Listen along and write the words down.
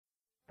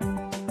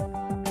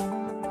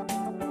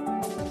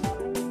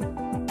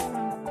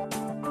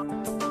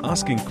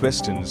Asking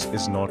questions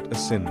is not a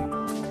sin.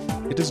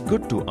 It is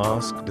good to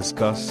ask,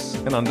 discuss,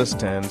 and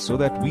understand so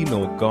that we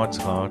know God's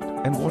heart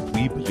and what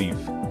we believe.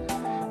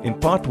 In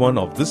part 1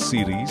 of this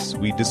series,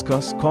 we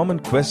discuss common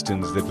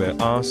questions that were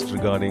asked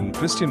regarding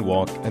Christian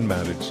walk and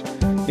marriage,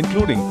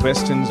 including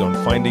questions on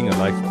finding a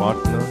life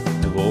partner,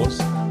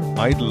 divorce,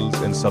 idols,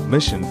 and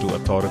submission to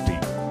authority.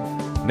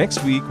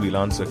 Next week, we'll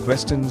answer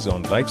questions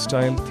on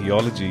lifestyle,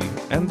 theology,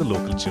 and the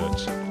local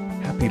church.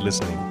 Happy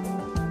listening.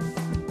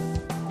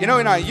 You know,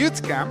 in our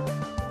youth camp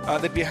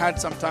that we had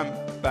some time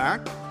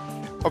back,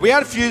 we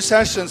had a few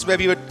sessions where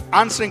we were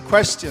answering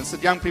questions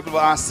that young people were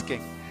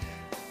asking.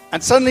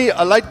 And suddenly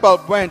a light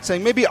bulb went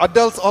saying, maybe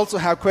adults also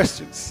have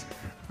questions.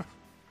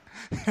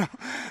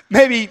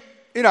 Maybe,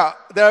 there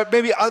are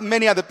maybe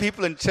many other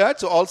people in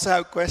church who also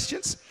have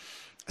questions.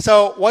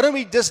 So why don't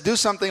we just do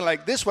something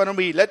like this? Why don't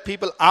we let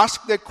people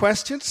ask their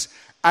questions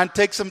and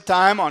take some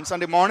time on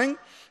Sunday morning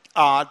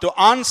to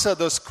answer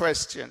those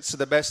questions to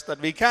the best that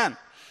we can.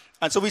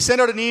 And so we sent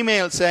out an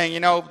email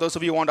saying, those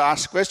of you who want to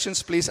ask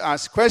questions, please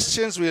ask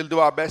questions. We'll do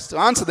our best to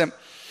answer them.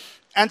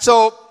 And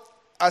so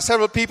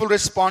several people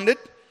responded.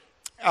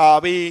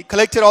 We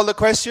collected all the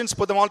questions,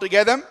 put them all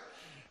together.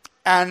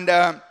 And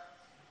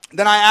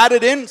then I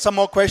added in some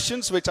more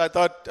questions, which I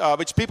thought,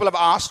 which people have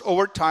asked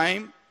over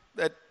time,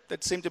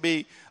 that seem to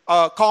be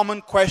a common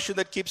question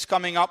that keeps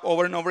coming up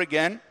over and over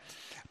again.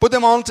 Put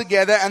them all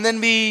together, and then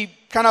we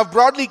kind of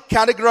broadly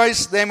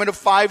categorized them into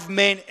 5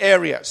 main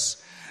areas.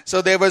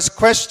 So there was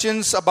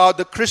questions about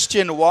the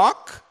Christian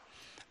walk.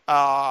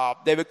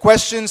 There were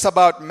questions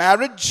about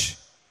marriage.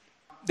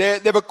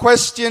 There were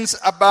questions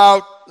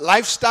about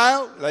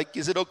lifestyle, like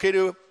is it okay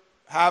to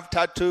have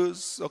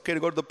tattoos, okay to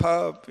go to the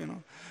pub,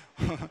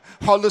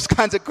 all those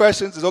kinds of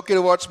questions. Is it okay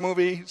to watch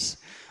movies?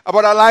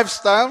 About our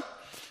lifestyle.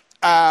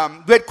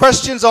 We had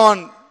questions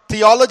on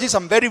theology,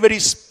 some very, very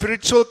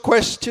spiritual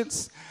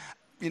questions,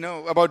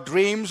 about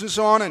dreams and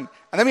so on. And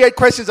then we had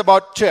questions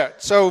about church.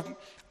 So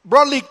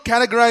broadly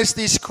categorized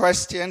these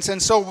questions. And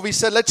so we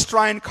said, let's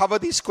try and cover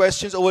these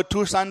questions over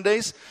 2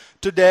 Sundays,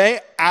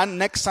 today and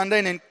next Sunday.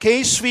 And in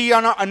case we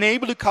are not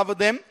unable to cover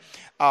them,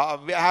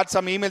 we had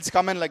some emails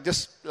come in like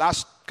just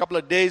last couple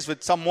of days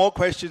with some more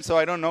questions. So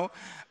I don't know.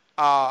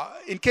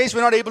 In case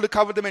we're not able to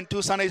cover them in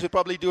 2 Sundays, we'll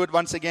probably do it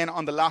once again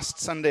on the last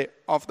Sunday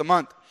of the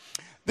month.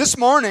 This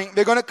morning,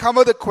 we're going to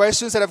cover the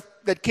questions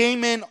that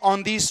came in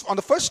on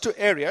the first 2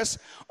 areas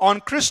on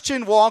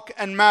Christian walk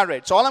and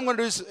marriage. So all I'm going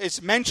to do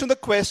is mention the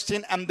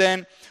question and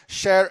then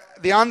share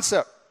the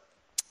answer.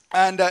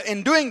 And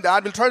in doing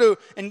that,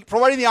 in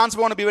providing the answer,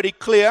 we want to be very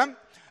clear.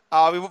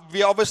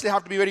 We obviously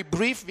have to be very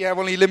brief. We have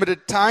only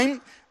limited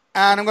time.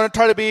 And I'm going to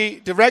try to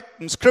be direct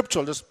and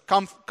scriptural. Just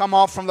come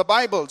off from the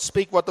Bible.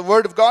 Speak what the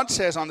Word of God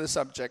says on this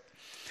subject.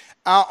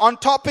 On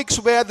topics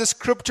where the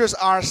scriptures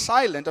are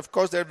silent, of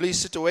course, there are these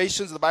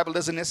situations the Bible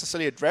doesn't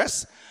necessarily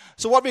address.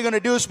 So what we're going to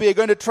do is we're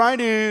going to try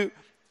to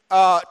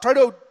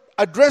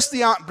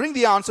bring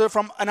the answer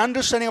from an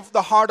understanding of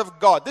the heart of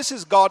God. This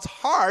is God's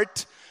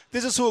heart.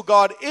 This is who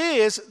God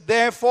is.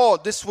 Therefore,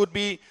 this would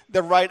be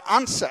the right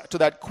answer to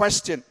that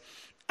question.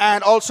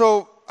 And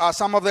also,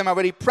 some of them are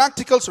very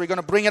practical, so we're going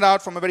to bring it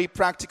out from a very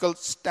practical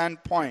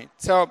standpoint.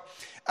 So,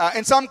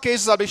 in some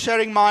cases, I'll be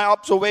sharing my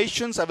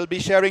observations. I will be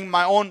sharing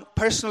my own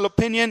personal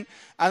opinion.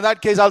 And in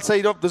that case, I'll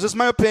say, this is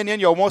my opinion.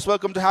 You're most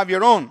welcome to have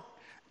your own.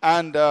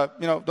 And,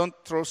 don't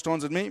throw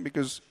stones at me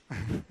because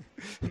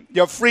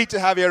you're free to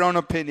have your own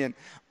opinion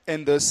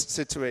in those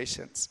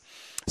situations.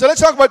 So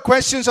let's talk about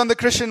questions on the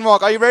Christian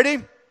walk. Are you ready?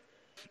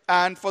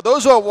 And for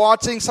those who are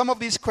watching, some of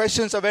these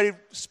questions are very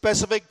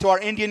specific to our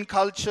Indian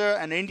culture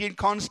and Indian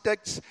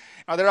context.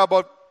 Now, there are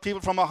about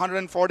people from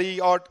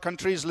 140 odd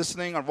countries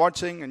listening or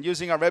watching and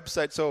using our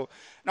website. So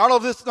not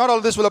all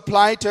of this will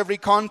apply to every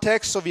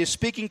context. So we are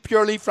speaking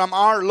purely from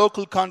our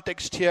local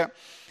context here.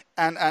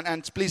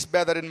 And please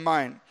bear that in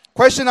mind.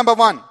 Question number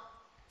 1.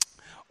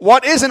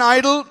 What is an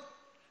idol?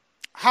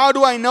 How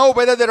do I know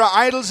whether there are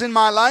idols in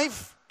my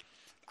life?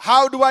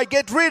 How do I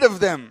get rid of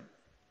them?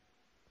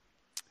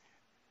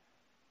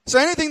 So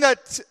anything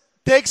that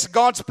takes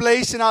God's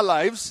place in our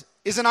lives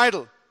is an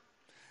idol.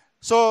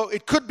 So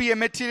it could be a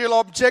material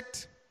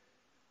object.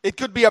 It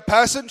could be a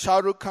person, Shah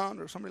Rukh Khan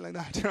or something like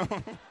that.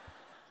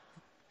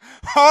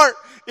 Or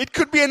it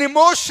could be an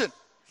emotion,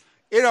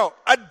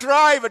 a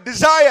drive, a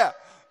desire.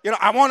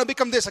 I want to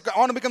become this, I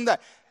want to become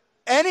that.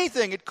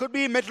 Anything, it could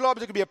be a material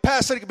object, it could be a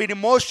person, it could be an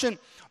emotion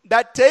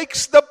that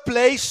takes the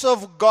place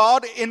of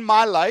God in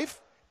my life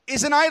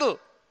is an idol.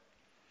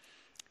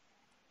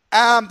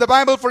 The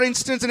Bible, for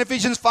instance, in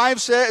Ephesians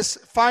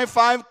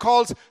 5:5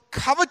 calls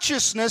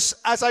covetousness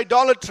as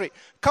idolatry.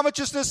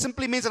 Covetousness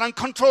simply means an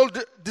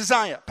uncontrolled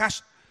desire,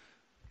 passion.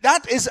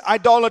 That is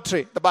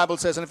idolatry, the Bible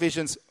says in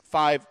Ephesians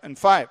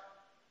 5:5.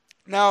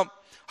 Now,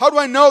 how do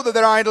I know that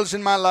there are idols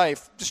in my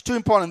life? Just 2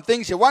 important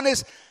things here. One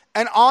is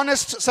an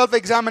honest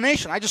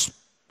self-examination. I just,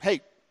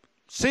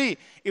 see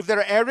if there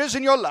are areas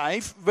in your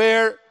life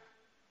where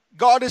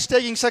God is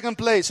taking second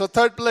place or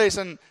third place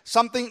and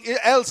something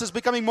else is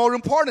becoming more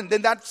important,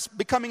 then that's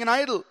becoming an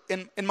idol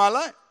in my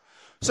life.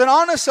 So an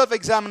honest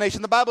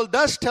self-examination, the Bible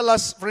does tell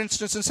us, for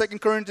instance, in 2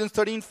 Corinthians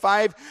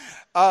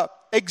 13:5,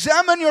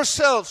 examine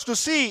yourselves to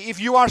see if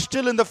you are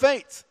still in the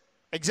faith.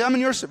 Examine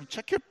yourself.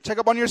 Check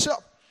up on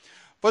yourself.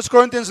 1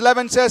 Corinthians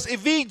 11 says,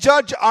 if we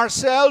judge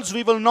ourselves,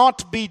 we will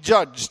not be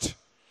judged.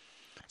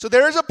 So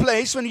there is a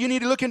place when you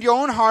need to look into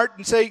your own heart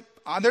and say,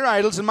 are there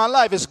idols in my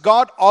life? Is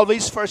God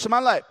always first in my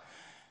life?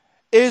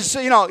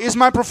 Is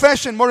my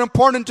profession more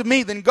important to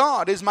me than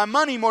God? Is my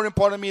money more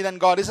important to me than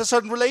God? Is a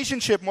certain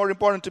relationship more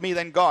important to me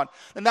than God?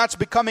 And that's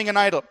becoming an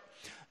idol.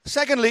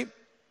 Secondly,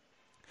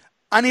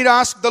 I need to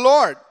ask the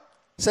Lord,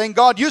 saying,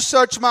 God, you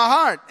search my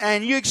heart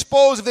and you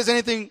expose if there's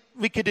anything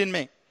wicked in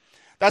me.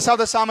 That's how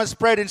the psalmist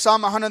prayed in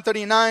Psalm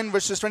 139,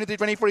 verses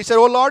 23-24. He said,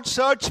 oh Lord,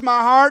 search my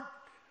heart.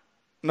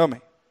 Know me.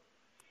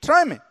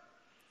 Try me.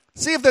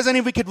 See if there's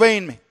any wicked way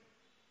in me.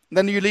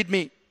 Then you lead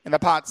me in the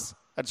paths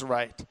that's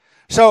right.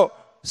 So,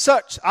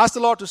 search. Ask the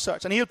Lord to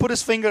search. And He'll put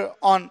His finger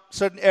on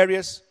certain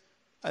areas.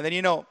 And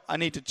then I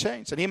need to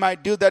change. And He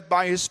might do that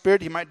by His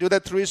Spirit. He might do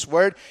that through His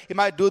Word. He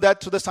might do that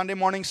through the Sunday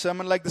morning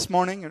sermon like this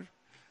morning.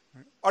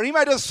 Or He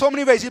might do so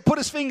many ways. He'll put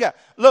His finger.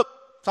 Look,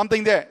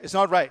 something there is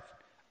not right.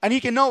 And He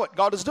can know it.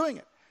 God is doing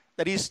it.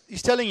 That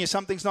He's telling you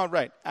something's not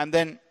right. And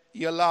then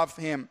you allow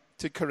Him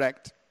to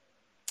correct.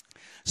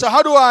 So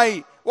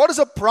what is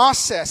the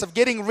process of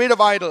getting rid of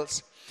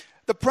idols?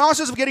 The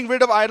process of getting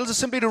rid of idols is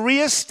simply to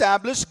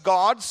reestablish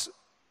God's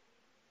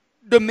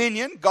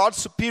dominion, God's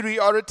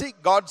superiority,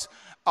 God's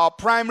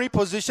primary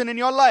position in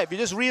your life. You're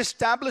just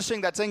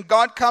reestablishing that, saying,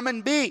 God, come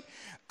and be.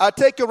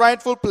 Take your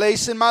rightful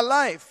place in my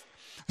life.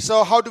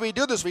 So how do we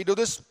do this? We do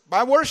this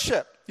by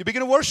worship. You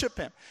begin to worship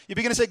Him. You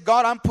begin to say,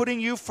 God, I'm putting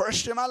you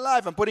first in my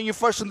life. I'm putting you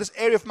first in this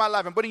area of my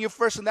life. I'm putting you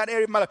first in that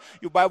area of my life.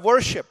 You by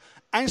worship.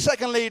 And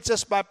secondly, it's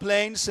just by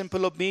plain,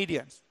 simple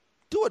obedience.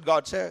 Do what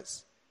God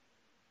says.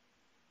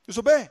 Just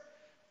obey.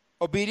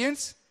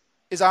 Obedience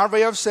is our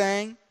way of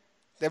saying,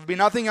 there will be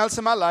nothing else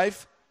in my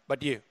life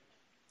but you.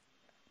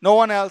 No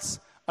one else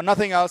or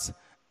nothing else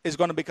is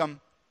going to become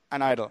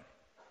an idol.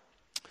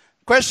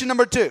 Question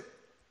number 2.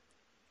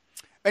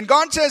 When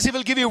God says He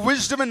will give you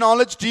wisdom and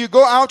knowledge, do you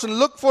go out and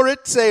look for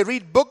it, say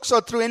read books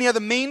or through any other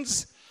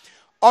means?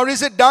 Or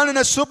is it done in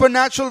a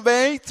supernatural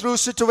way through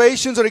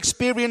situations or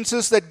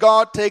experiences that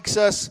God takes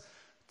us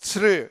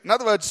through? In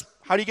other words,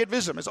 how do you get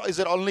wisdom? Is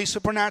it only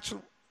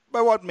supernatural?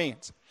 By what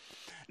means?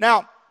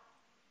 Now,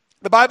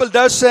 the Bible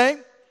does say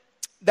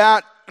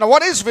that, now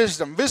what is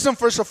wisdom? Wisdom,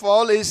 first of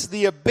all, is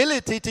the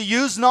ability to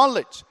use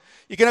knowledge.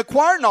 You can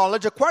acquire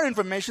knowledge, acquire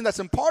information, that's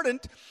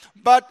important,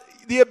 but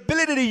the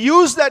ability to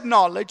use that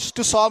knowledge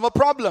to solve a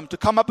problem, to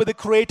come up with a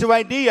creative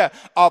idea,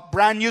 a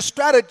brand new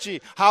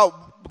strategy,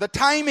 how the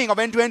timing of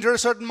when to enter a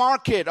certain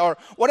market or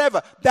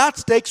whatever, that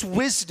takes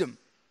wisdom.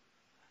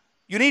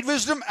 You need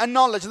wisdom and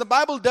knowledge. And the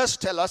Bible does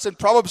tell us in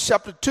Proverbs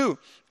chapter 2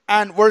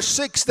 and verse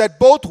 6 that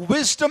both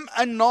wisdom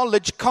and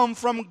knowledge come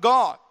from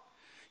God.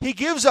 He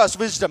gives us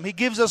wisdom. He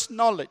gives us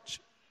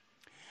knowledge.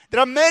 There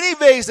are many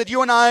ways that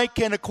you and I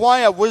can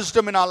acquire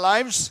wisdom in our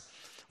lives.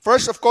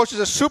 First, of course, is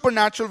a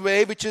supernatural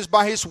way, which is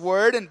by His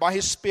Word and by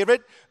His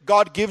Spirit.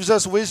 God gives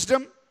us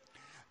wisdom.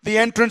 The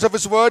entrance of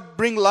His Word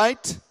brings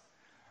light.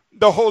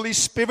 The Holy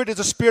Spirit is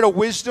a spirit of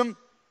wisdom.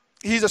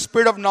 He's a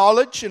spirit of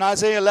knowledge in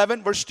Isaiah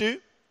 11, verse 2.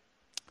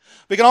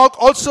 We can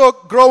also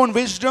grow in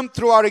wisdom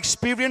through our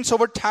experience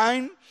over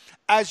time.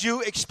 As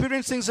you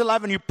experience things in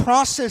life and you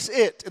process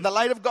it in the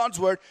light of God's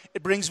Word,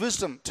 it brings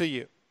wisdom to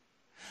you.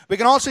 We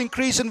can also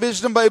increase in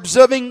wisdom by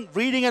observing,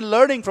 reading, and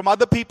learning from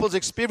other people's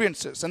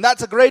experiences. And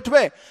that's a great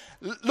way.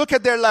 Look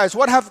at their lives.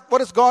 What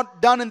has God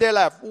done in their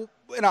life?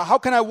 How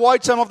can I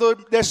avoid some of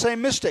their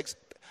same mistakes?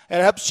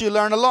 It helps you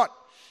learn a lot.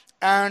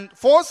 And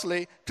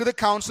fourthly, to the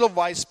counsel of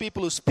wise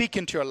people who speak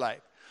into your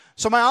life.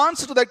 So my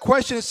answer to that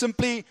question is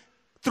simply,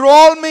 through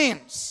all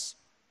means,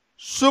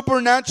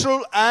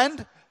 supernatural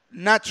and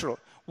natural,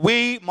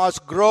 we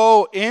must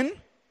grow in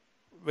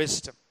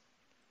wisdom.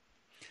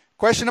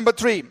 Question number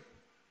 3.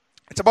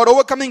 It's about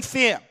overcoming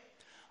fear.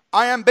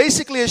 I am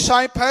basically a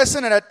shy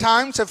person and at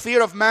times a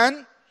fear of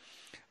man.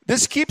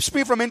 This keeps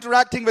me from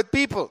interacting with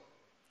people.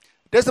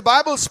 Does the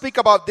Bible speak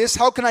about this?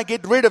 How can I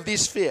get rid of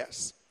these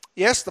fears?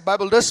 Yes, the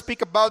Bible does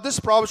speak about this.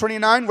 Proverbs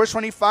 29, verse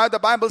 25, the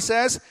Bible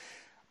says,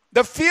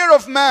 the fear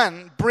of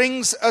man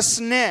brings a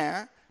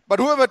snare, but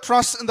whoever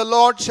trusts in the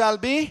Lord shall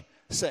be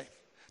safe.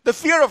 The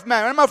fear of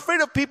man. When I'm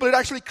afraid of people, it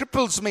actually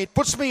cripples me. It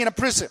puts me in a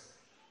prison.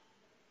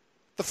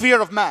 The fear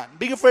of man.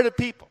 Being afraid of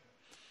people.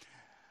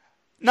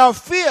 Now,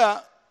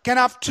 fear can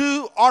have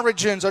two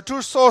origins or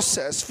two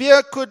sources.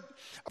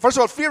 First of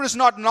all, fear is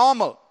not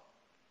normal.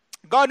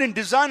 God didn't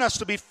design us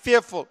to be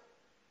fearful.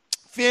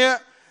 Fear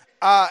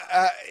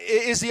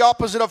is the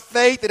opposite of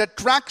faith. It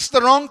attracts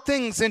the wrong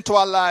things into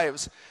our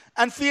lives.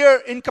 And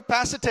fear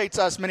incapacitates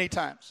us many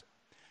times.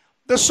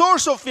 The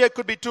source of fear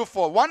could be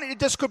twofold. One, it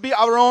just could be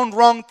our own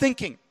wrong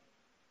thinking.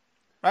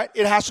 Right?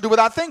 It has to do with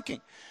our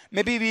thinking.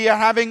 Maybe we are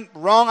having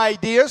wrong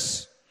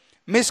ideas,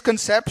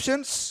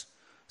 misconceptions.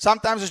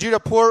 Sometimes it's due to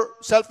poor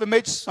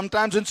self-image.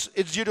 Sometimes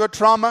it's due to a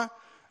trauma.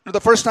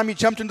 The first time you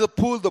jumped into the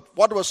pool, the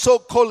water was so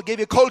cold, it gave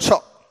you a cold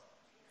shock.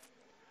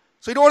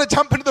 So you don't want to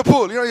jump into the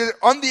pool. You're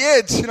on the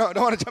edge. Don't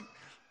want to jump.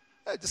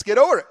 Just get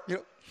over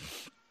it.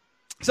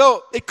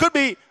 So it could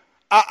be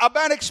a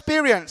bad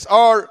experience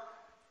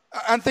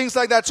and things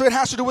like that. So it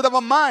has to do with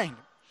our mind.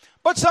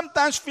 But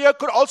sometimes fear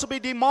could also be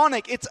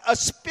demonic. It's a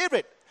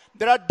spirit.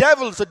 There are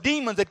devils or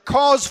demons that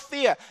cause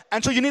fear.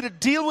 And so you need to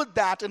deal with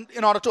that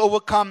in order to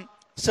overcome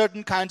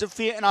certain kinds of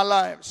fear in our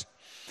lives.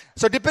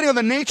 So depending on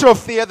the nature of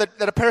fear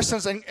that a person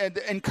is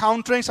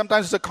encountering,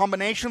 sometimes it's a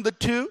combination of the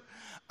two.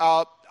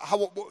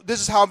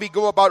 This is how we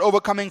go about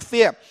overcoming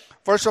fear.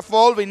 First of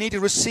all, we need to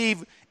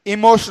receive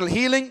emotional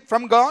healing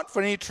from God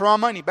for any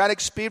trauma, any bad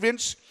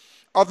experience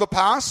of the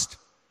past.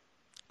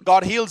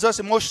 God heals us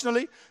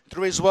emotionally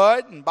through His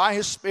Word and by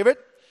His Spirit.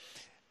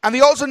 And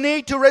we also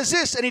need to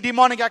resist any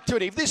demonic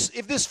activity.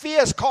 If this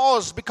fear is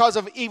caused because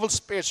of evil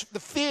spirits, the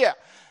fear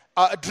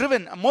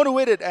driven,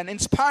 motivated, and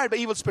inspired by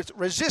evil spirits,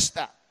 resist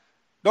that.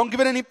 Don't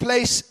give it any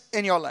place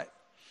in your life.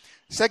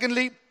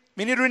 Secondly,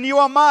 we need to renew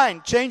our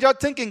mind, change our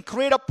thinking,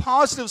 create a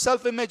positive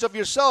self-image of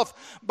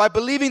yourself by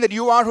believing that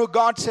you are who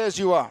God says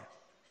you are.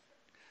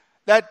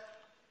 That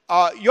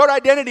your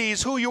identity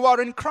is who you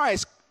are in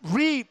Christ.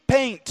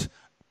 Repaint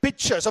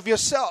pictures of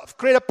yourself.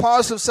 Create a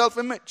positive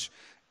self-image.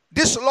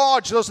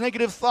 Dislodge those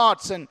negative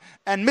thoughts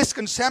and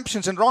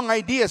misconceptions and wrong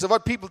ideas of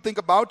what people think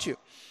about you.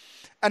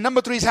 And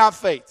number 3 is have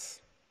faith.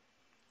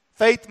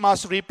 Faith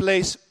must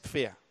replace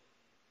fear.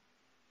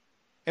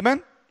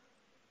 Amen?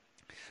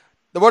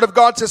 The Word of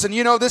God says, and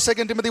you know this, 2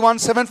 Timothy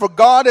 1:7, for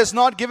God has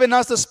not given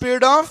us the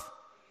spirit of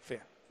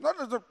fear.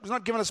 He's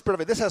not given us the spirit of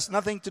fear. This has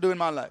nothing to do in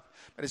my life.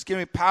 But He's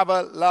given me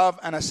power, love,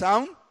 and a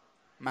sound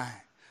mind.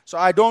 So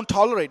I don't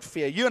tolerate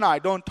fear. You and I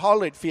don't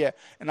tolerate fear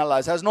in our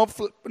lives. It has no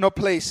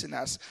place in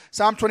us.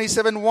 Psalm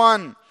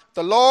 27:1,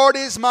 the Lord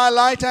is my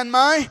light and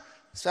my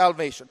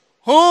salvation.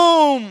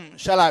 Whom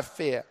shall I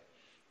fear?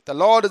 The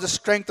Lord is the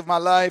strength of my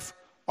life.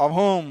 Of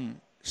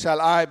whom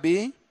shall I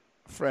be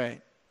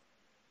afraid?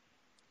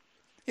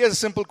 Here's a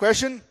simple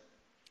question.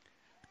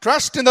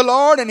 Trust in the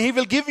Lord and He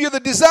will give you the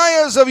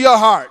desires of your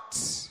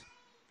hearts.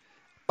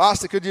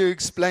 Pastor, could you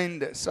explain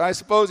this? So I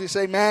suppose you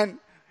say, man,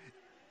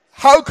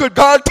 how could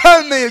God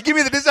tell me, He'll give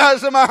me the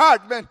desires of my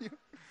heart? Man,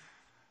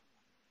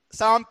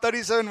 Psalm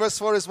 37 verse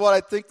 4 is what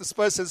I think this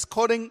person is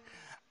quoting.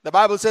 The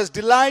Bible says,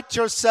 delight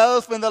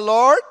yourself in the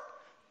Lord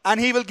and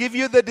He will give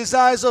you the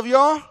desires of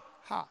your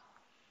heart.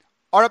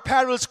 Or a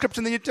parallel scripture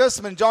in the New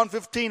Testament, John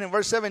 15 and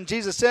verse 7,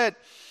 Jesus said,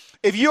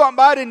 if you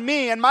abide in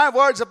me and my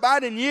words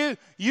abide in you,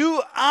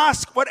 you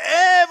ask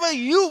whatever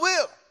you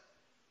will.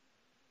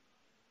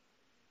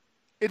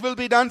 It will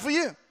be done for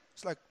you.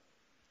 It's like,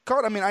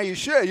 God, are you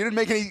sure? You didn't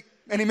make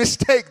any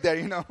mistake there,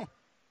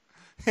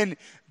 in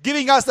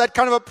giving us that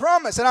kind of a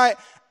promise. And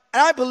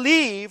I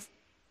believe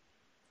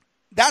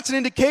that's an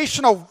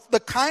indication of the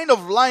kind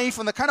of life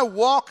and the kind of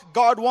walk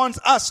God wants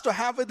us to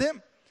have with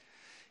Him.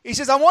 He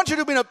says, I want you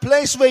to be in a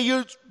place where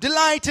you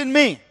delight in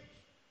me.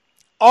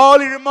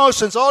 All your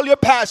emotions, all your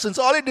passions,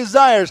 all your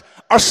desires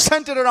are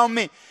centered around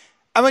me.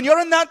 And when you're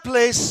in that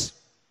place,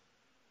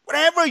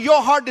 whatever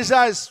your heart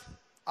desires,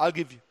 I'll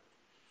give you.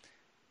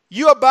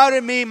 You abide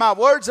in me, my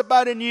words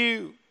abide in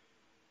you.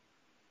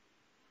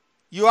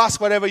 You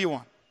ask whatever you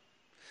want.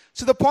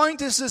 So the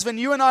point is when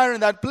you and I are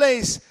in that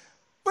place,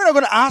 we're not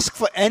going to ask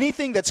for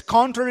anything that's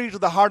contrary to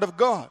the heart of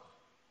God.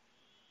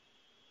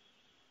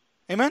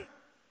 Amen?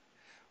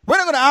 We're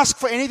not going to ask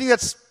for anything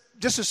that's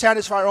just to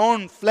satisfy our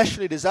own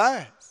fleshly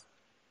desires.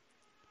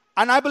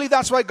 And I believe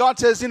that's why God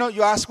says,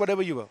 you ask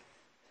whatever you will.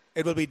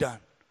 It will be done.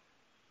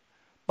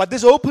 But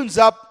this opens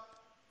up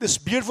this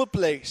beautiful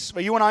place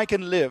where you and I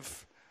can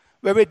live,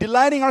 where we're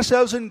delighting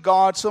ourselves in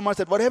God so much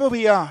that whatever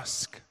we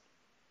ask,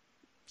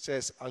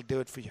 says, I'll do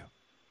it for you.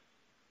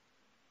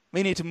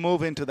 We need to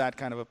move into that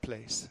kind of a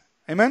place.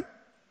 Amen?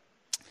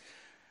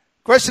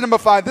 Question number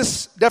 5.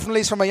 This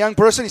definitely is from a young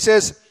person. He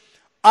says,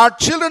 are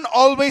children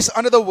always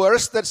under the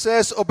verse that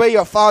says, obey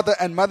your father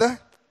and mother?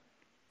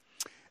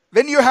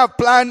 When you have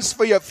plans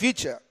for your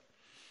future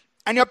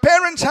and your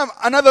parents have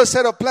another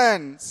set of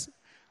plans,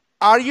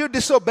 are you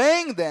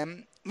disobeying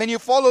them when you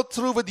follow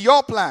through with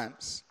your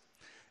plans?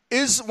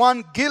 Is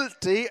one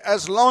guilty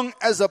as long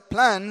as the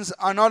plans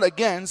are not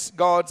against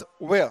God's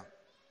will?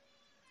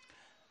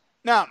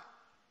 Now,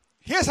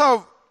 here's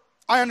how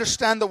I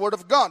understand the Word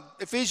of God.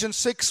 Ephesians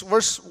 6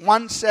 verse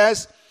 1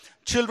 says,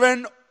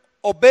 children,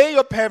 obey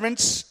your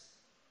parents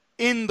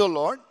in the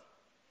Lord.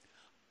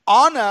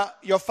 Honor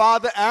your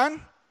father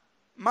and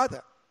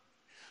mother.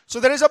 So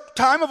there is a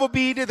time of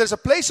obedience, there's a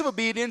place of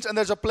obedience, and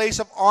there's a place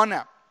of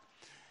honor.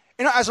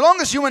 As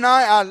long as you and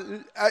I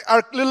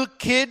are little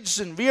kids,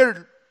 and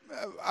we're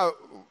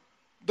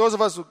those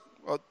of us who,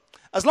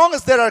 as long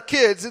as there are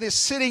kids and is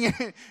sitting,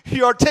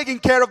 you are taken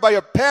care of by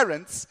your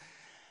parents,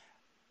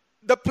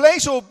 the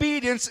place of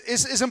obedience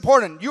is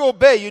important. You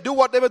obey, you do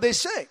whatever they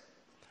say.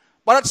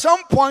 But at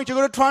some point, you're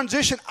going to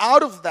transition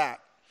out of that.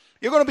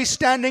 You're going to be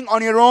standing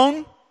on your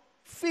own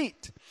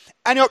feet.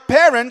 And your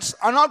parents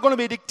are not going to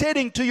be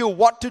dictating to you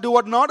what to do,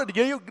 what not to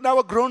do. You're now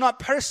a grown-up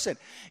person.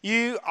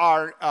 You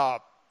are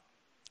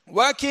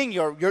working.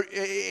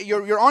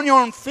 You're on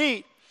your own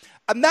feet.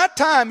 At that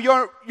time, you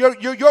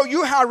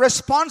are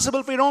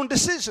responsible for your own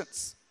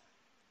decisions.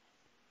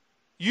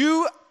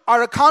 You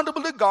are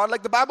accountable to God,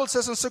 like the Bible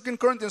says in 2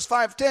 Corinthians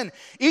 5:10.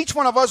 Each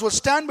one of us will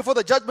stand before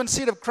the judgment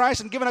seat of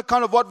Christ and give an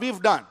account of what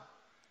we've done.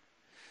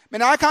 I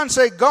mean, I can't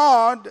say,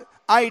 God,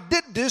 I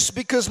did this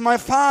because my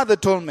father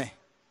told me.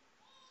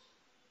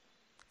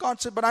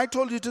 God said, but I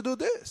told you to do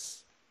this.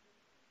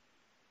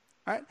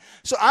 Right?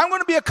 So I'm going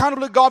to be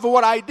accountable to God for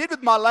what I did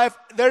with my life.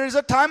 There is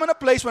a time and a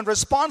place when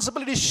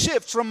responsibility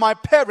shifts from my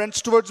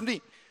parents towards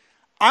me.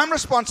 I'm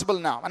responsible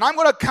now, and I'm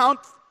going to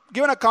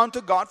give an account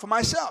to God for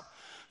myself.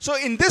 So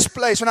in this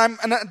place, when I'm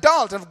an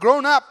adult, I've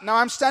grown up, now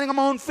I'm standing on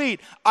my own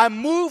feet, I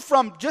move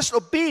from just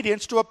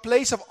obedience to a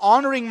place of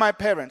honoring my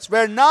parents,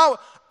 where now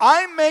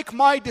I make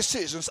my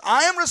decisions.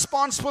 I am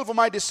responsible for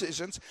my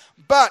decisions,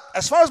 but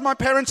as far as my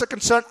parents are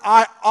concerned,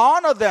 I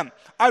honor them.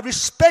 I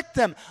respect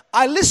them.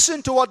 I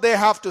listen to what they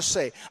have to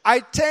say. I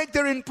take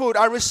their input.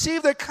 I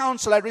receive their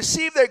counsel. I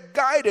receive their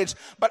guidance,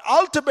 but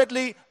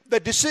ultimately the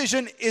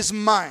decision is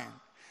mine.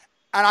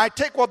 And I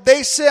take what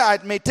they say. I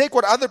may take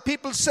what other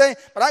people say.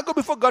 But I go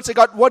before God and say,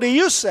 God, what do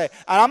you say?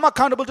 And I'm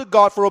accountable to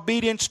God for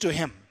obedience to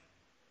Him.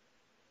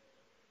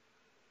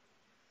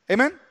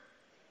 Amen?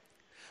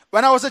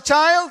 When I was a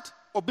child,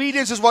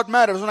 obedience is what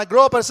matters. When I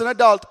grow up as an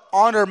adult,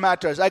 honor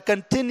matters. I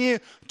continue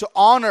to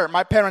honor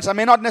my parents. I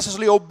may not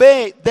necessarily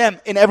obey them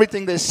in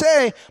everything they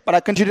say, but I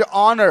continue to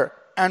honor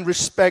and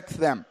respect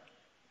them.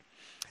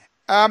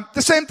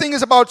 The same thing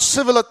is about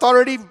civil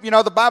authority. You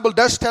know, the Bible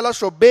does tell us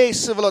to obey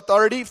civil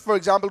authority. For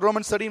example,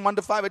 Romans 13,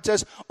 1-5, it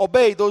says,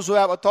 obey those who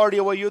have authority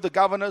over you, the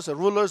governors, the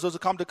rulers, those who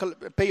come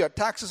to pay your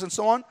taxes and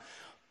so on.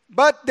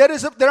 But there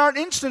are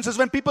instances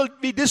when people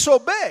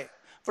disobey.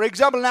 For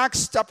example, in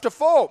Acts chapter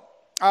 4,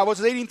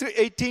 verses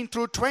 18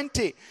 through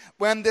 20,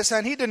 when the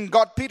Sanhedrin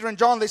got Peter and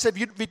John, they said,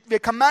 we're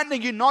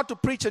commanding you not to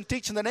preach and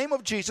teach in the name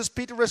of Jesus.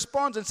 Peter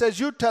responds and says,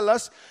 you tell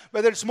us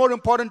whether it's more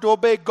important to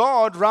obey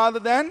God rather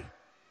than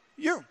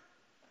you.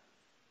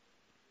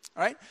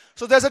 All right?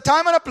 So there's a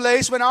time and a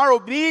place when our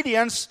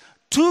obedience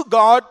to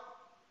God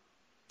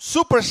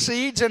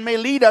supersedes and may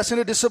lead us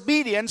into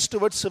disobedience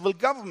towards civil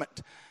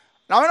government.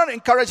 Now, I'm not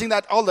encouraging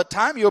that all the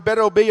time. You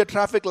better obey your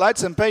traffic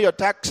lights and pay your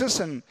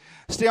taxes and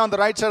stay on the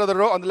right side of the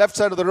road, on the left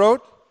side of the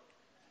road.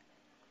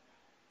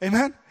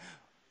 Amen?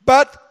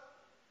 But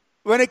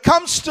when it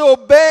comes to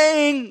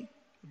obeying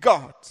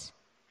God,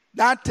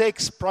 that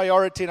takes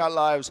priority in our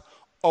lives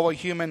over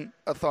human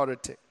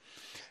authority.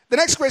 The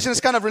next question is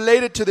kind of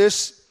related to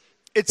this.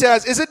 It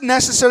says, is it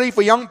necessary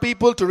for young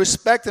people to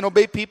respect and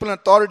obey people in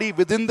authority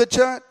within the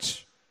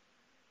church?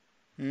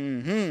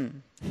 Who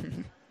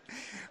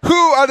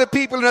are the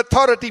people in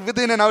authority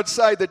within and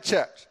outside the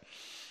church?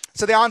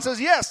 So the answer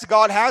is yes.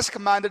 God has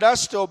commanded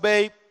us to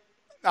obey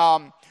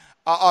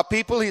our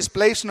people He's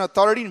placed in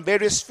authority in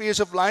various spheres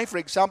of life. For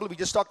example, we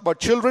just talked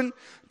about children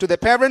to their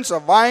parents, a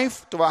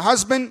wife to a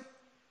husband,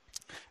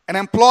 an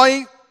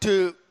employee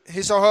to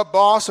his or her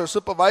boss or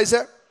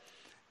supervisor,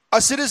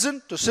 a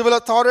citizen to civil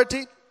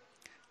authority,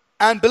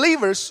 and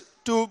believers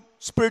to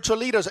spiritual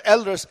leaders,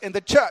 elders in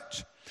the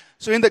church.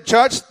 So in the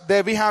church,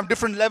 there we have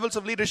different levels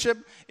of leadership.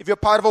 If you're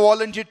part of a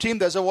volunteer team,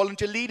 there's a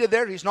volunteer leader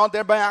there. He's not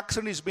there by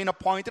accident. He's been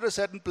appointed a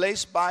certain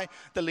place by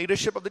the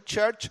leadership of the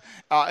church.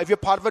 If you're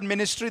part of a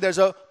ministry, there's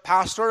a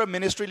pastor, a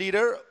ministry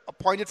leader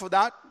appointed for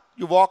that.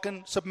 You walk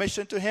in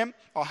submission to him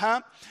or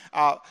her.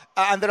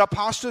 And there are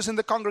pastors in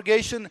the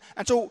congregation.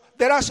 And so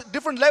there are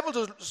different levels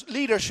of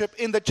leadership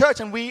in the church.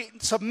 And we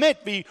submit,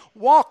 we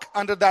walk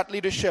under that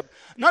leadership.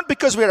 Not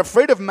because we're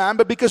afraid of man,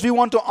 but because we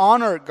want to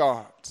honor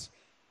God.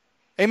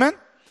 Amen?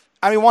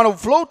 And we want to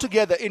flow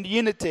together in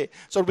unity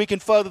so we can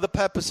further the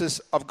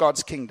purposes of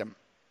God's kingdom.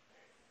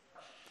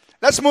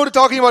 Let's move to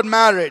talking about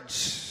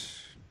marriage.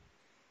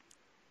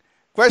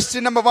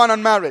 Question number 1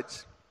 on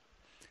marriage.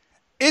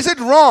 Is it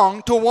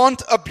wrong to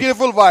want a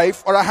beautiful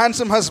wife or a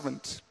handsome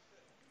husband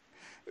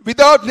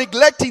without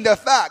neglecting the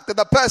fact that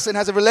the person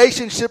has a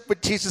relationship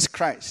with Jesus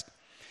Christ?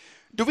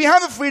 Do we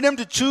have the freedom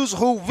to choose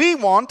who we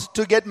want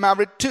to get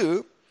married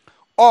to,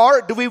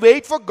 or do we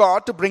wait for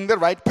God to bring the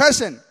right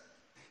person?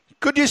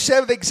 Could you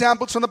share the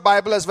examples from the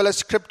Bible as well as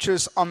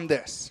scriptures on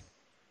this?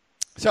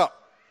 So,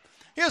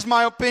 here's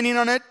my opinion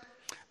on it.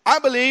 I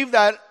believe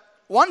that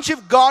once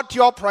you've got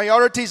your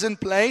priorities in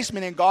place,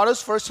 meaning God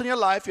is first in your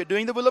life, you're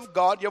doing the will of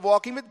God, you're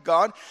walking with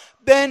God,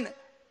 then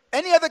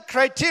any other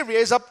criteria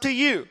is up to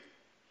you.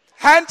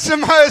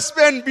 Handsome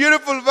husband,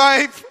 beautiful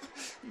wife,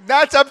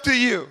 that's up to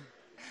you.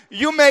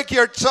 You make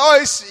your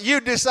choice.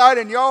 You decide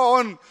in your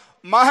own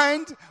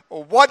mind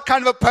what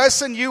kind of a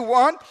person you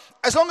want,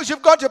 as long as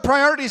you've got your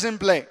priorities in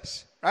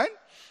place, right?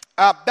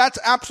 That's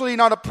absolutely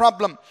not a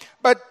problem.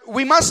 But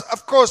we must,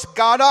 of course,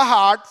 guard our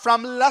heart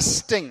from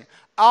lusting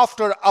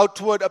after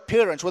outward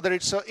appearance, whether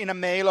it's in a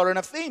male or in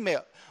a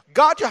female.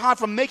 Guard your heart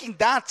from making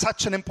that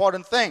such an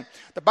important thing.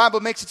 The Bible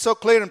makes it so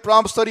clear in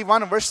Proverbs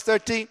 31 and verse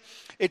 30.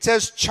 It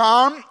says,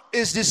 charm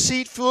is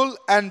deceitful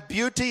and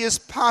beauty is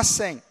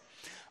passing.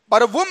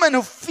 But a woman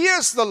who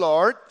fears the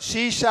Lord,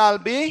 she shall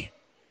be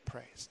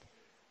praised.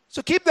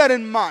 So keep that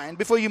in mind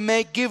before you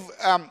may give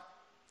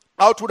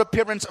outward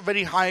appearance a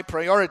very high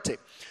priority.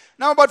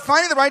 Now, about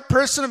finding the right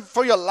person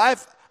for your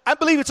life, I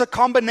believe it's a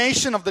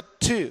combination of the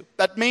two.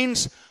 That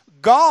means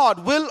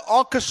God will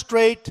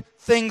orchestrate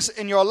things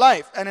in your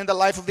life and in the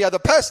life of the other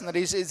person that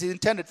is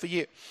intended for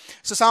you.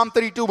 So Psalm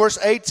 32 verse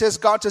 8 says,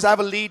 God says, I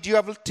will lead you, I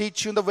will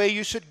teach you in the way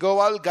you should go,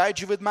 I will guide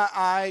you with my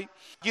eye.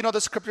 You know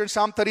the scripture in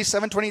Psalm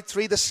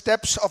 37:23, the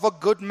steps of a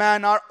good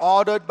man are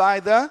ordered by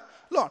the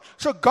Lord.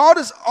 So God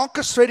is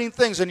orchestrating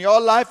things in your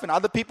life and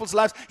other people's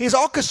lives. He's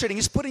orchestrating,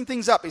 He's putting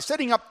things up, He's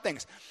setting up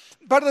things.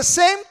 But at the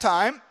same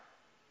time,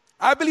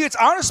 I believe it's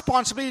our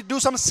responsibility to do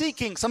some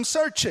seeking, some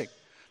searching.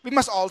 We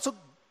must also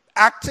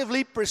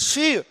actively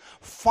pursue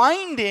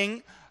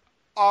finding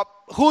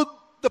who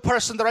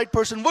the right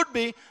person would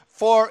be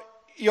for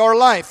your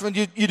life. And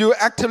you do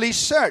actively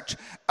search.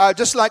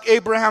 Just like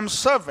Abraham's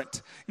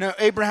servant.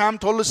 Abraham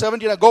told his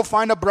servant, go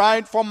find a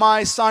bride for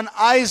my son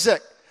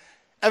Isaac.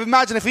 And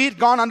imagine if he'd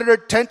gone under a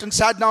tent and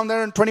sat down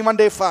there in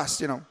 21-day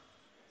fast,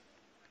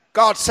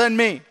 God send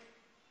me.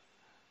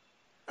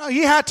 No,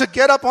 he had to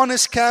get up on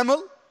his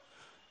camel.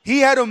 He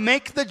had to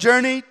make the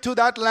journey to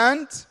that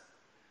land.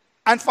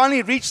 And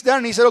finally reached there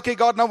and he said, okay,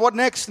 God, now what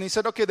next? And he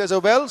said, okay, there's a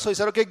well. So he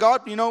said, okay,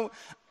 God,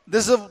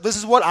 this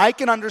is what I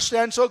can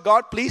understand. So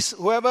God, please,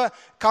 whoever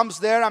comes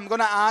there, I'm going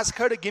to ask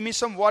her to give me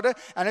some water.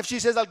 And if she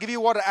says, I'll give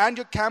you water and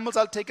your camels,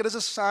 I'll take it as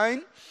a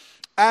sign.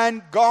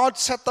 And God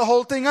set the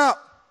whole thing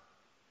up.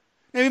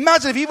 Now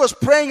imagine if he was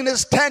praying in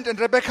his tent and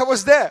Rebecca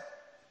was there.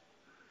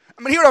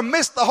 I mean, he would have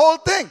missed the whole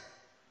thing.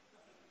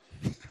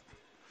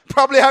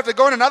 Probably have to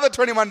go on another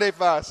 21-day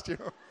fast,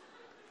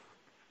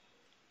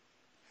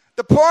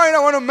 The point I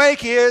want to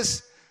make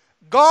is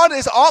God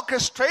is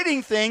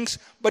orchestrating things,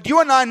 but you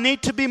and I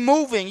need to be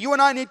moving. You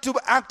and I need to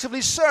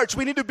actively search.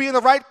 We need to be in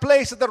the right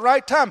place at the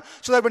right time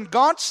so that when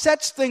God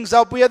sets things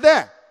up, we are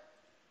there.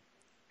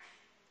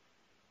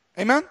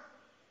 Amen?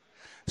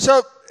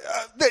 So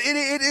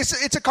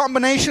it's a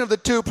combination of the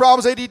two.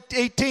 Proverbs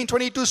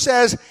 18:22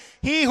 says,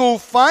 he who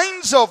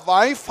finds a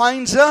wife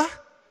finds a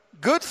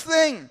good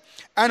thing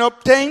and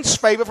obtains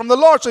favor from the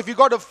Lord. So if you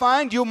got to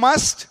find, you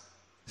must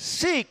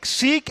seek.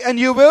 Seek and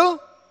you will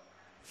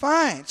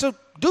find. So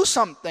do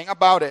something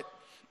about it.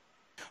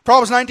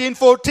 Proverbs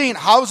 19:14,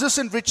 houses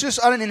and riches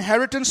are an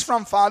inheritance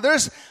from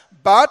fathers,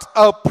 but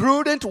a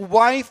prudent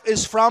wife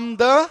is from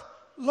the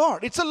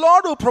Lord. It's the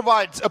Lord who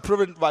provides a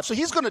prudent wife. So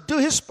He's going to do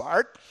His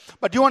part,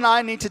 but you and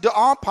I need to do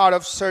our part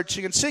of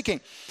searching and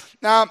seeking.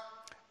 Now,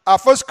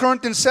 1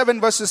 Corinthians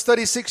 7 verses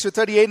 36 to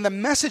 38 in the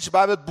Message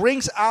Bible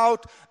brings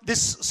out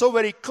this so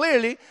very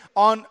clearly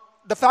on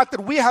the fact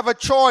that we have a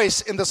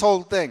choice in this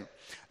whole thing.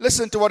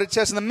 Listen to what it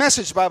says in the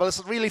Message Bible.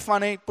 It's really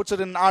funny. It puts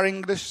it in our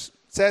English. It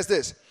says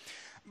this.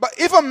 But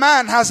if a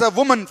man has a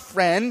woman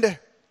friend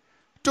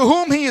to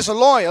whom he is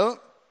loyal,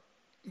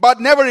 but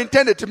never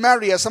intended to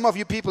marry, as some of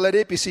you people at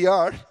APC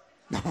are.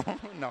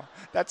 No,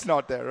 that's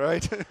not there,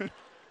 right?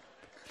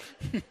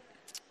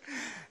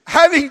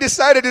 Having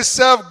decided to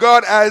serve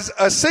God as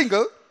a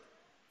single,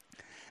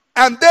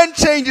 and then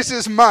changes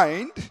his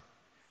mind,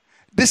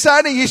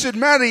 deciding he should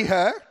marry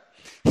her,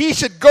 he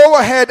should go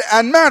ahead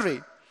and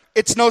marry.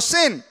 It's no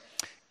sin.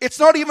 It's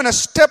not even a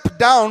step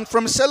down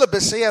from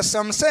celibacy, as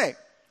some say.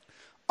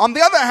 On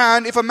the other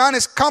hand, if a man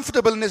is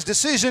comfortable in his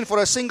decision for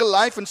a single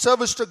life and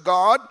service to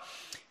God,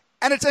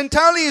 and it's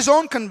entirely his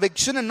own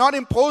conviction and not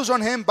imposed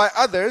on him by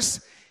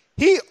others,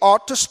 he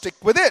ought to stick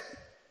with it.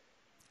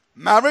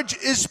 Marriage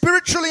is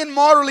spiritually and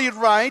morally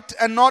right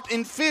and not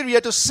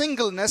inferior to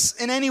singleness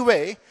in any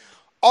way.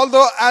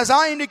 Although, as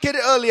I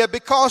indicated earlier,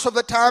 because of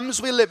the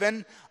times we live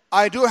in,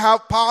 I do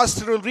have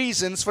pastoral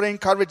reasons for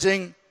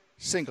encouraging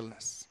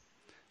singleness.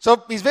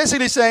 So he's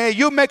basically saying,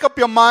 you make up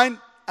your mind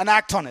and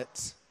act on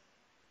it.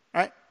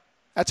 Right?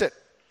 That's it.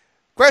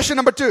 Question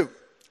number 2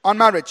 on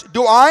marriage.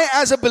 Do I,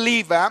 as a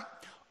believer,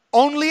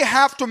 only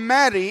have to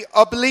marry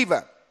a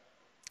believer?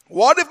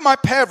 What if my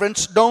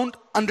parents don't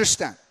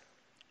understand?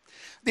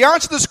 The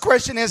answer to this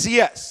question is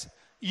yes.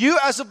 You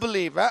as a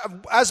believer,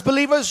 as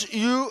believers,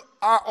 you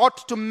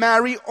ought to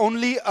marry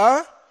only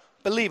a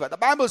believer. The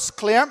Bible is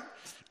clear.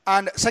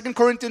 And 2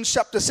 Corinthians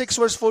chapter 6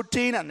 verse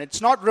 14, and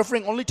it's not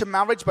referring only to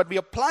marriage, but we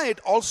apply it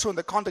also in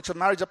the context of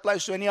marriage,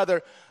 applies to any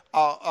other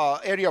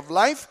area of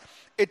life.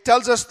 It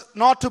tells us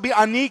not to be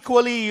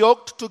unequally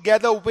yoked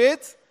together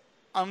with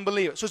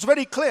unbelievers. So it's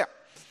very clear.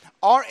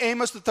 Or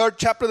Amos, the 3rd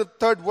chapter, the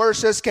 3rd verse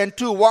says, can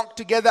two walk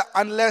together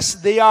unless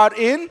they are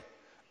in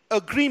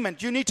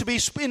agreement? You need to be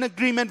in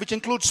agreement, which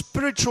includes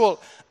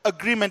spiritual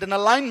agreement and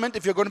alignment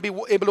if you're going to be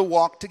able to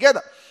walk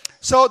together.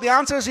 So the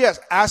answer is yes.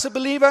 As a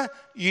believer,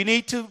 you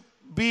need to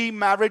be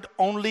married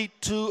only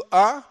to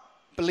a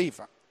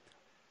believer.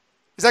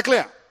 Is that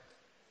clear?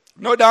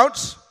 No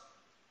doubts?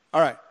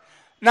 All right.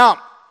 Now,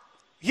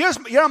 here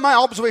are my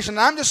observations.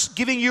 I'm just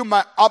giving you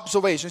my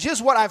observations.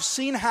 Here's what I've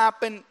seen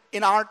happen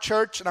in our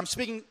church, and I'm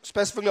speaking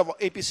specifically of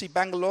APC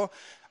Bangalore,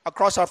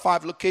 across our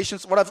 5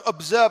 locations, what I've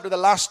observed in the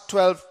last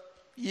 12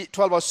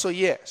 or so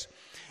years,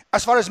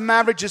 as far as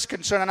marriage is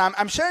concerned. And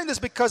I'm sharing this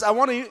because I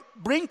want to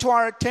bring to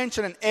our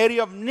attention an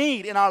area of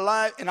need in our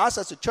life, in us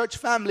as a church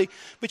family,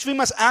 which we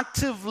must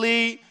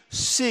actively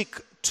seek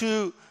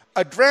to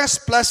address,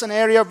 plus an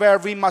area where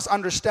we must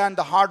understand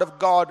the heart of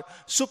God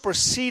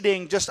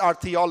superseding just our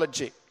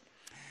theology.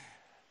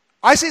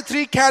 I see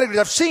three categories.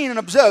 I've seen and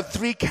observed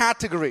three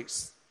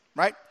categories,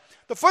 right?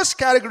 The first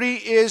category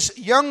is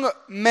young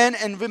men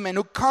and women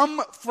who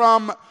come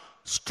from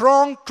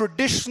strong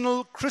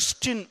traditional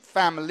Christian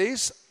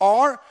families,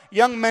 or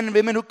young men and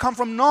women who come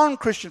from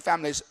non-Christian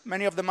families.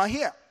 Many of them are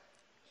here.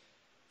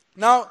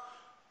 Now,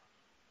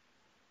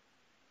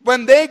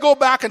 when they go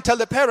back and tell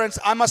their parents,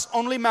 I must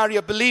only marry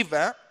a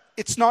believer,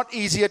 it's not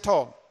easy at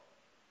all.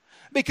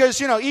 Because,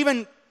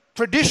 even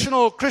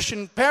traditional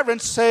Christian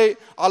parents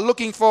are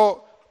looking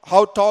for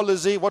how tall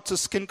is he, what's his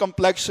skin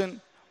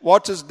complexion,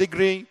 what's his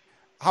degree,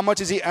 how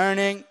much is he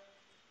earning.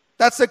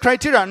 That's the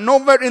criteria.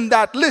 Nowhere in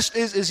that list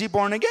is he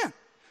born again?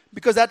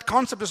 Because that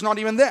concept is not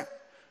even there.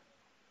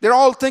 They're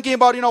all thinking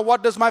about,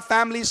 what does my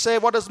family say?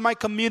 What does my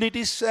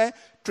community say?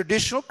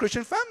 Traditional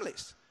Christian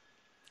families.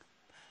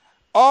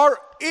 Or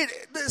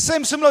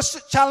similar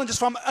challenges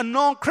from a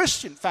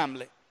non-Christian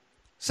family.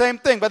 Same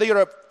thing, whether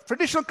you're a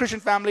traditional Christian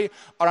family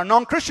or a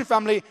non-Christian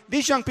family,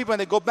 these young people, when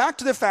they go back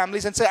to their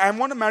families and say, I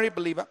want to marry a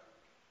believer,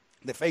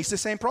 they face the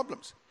same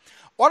problems.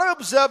 What I've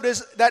observed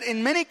is that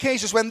in many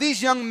cases, when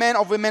these young men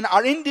or women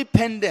are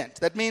independent,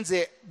 that means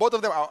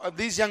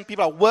these young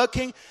people are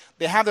working,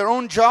 they have their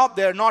own job,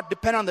 they're not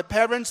dependent on their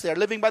parents, they're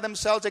living by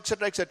themselves,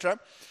 etc., etc.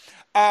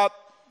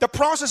 The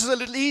process is a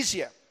little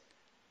easier.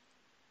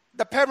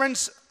 The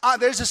parents,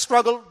 there's a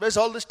struggle, there's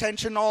all this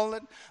tension, all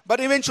that. But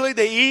eventually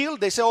they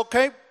yield, they say,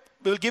 okay,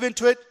 we'll give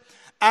into it.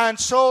 And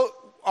so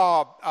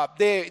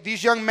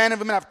these young men and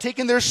women have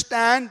taken their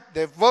stand,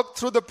 they've worked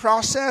through the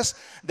process,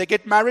 they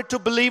get married to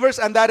believers,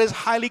 and that is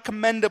highly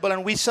commendable,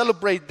 and we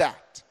celebrate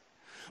that.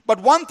 But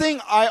one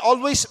thing I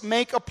always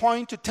make a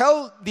point to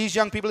tell these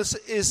young people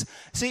is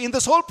see, in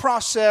this whole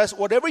process,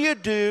 whatever you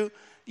do,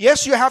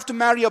 yes, you have to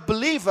marry a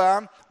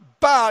believer,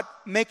 but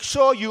make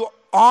sure you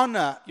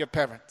honor your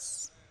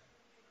parents.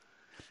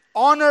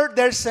 Honor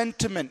their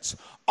sentiments.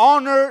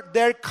 Honor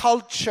their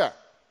culture.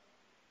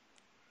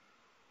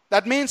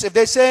 That means if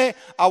they say,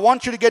 I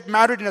want you to get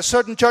married in a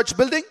certain church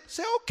building,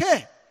 say,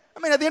 okay. I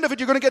mean, at the end of it,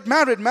 you're going to get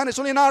married, man. It's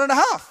only an hour and a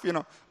half,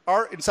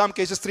 Or in some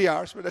cases, 3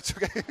 hours, but that's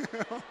okay.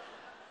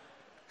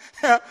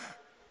 Yeah.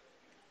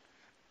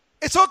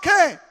 It's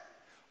okay.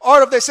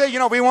 Or if they say,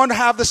 we want to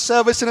have the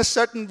service in a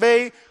certain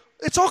way,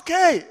 it's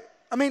okay.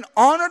 I mean,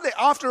 honor them.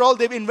 After all,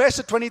 they've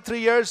invested 23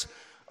 years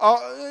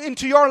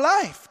into your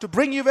life to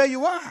bring you where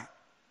you are.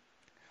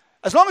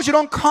 As long as you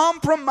don't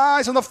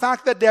compromise on the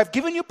fact that they have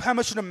given you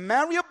permission to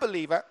marry a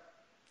believer,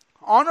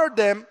 honor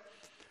them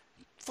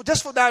for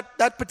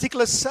that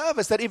particular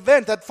service, that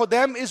event that for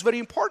them is very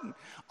important.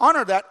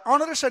 Honor that,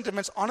 honor their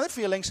sentiments, honor their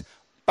feelings,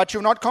 but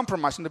you're not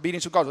compromising the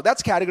obedience of God. So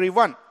that's category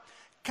one.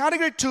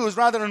 Category two is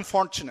rather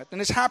unfortunate, and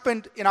it's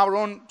happened in our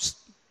own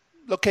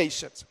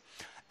locations.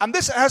 And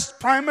this has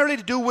primarily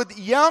to do with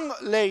young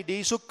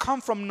ladies who come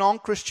from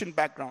non-Christian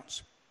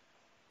backgrounds.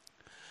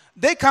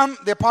 They're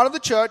part of the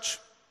church,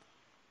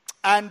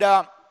 and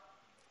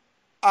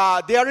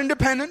they are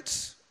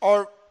independent,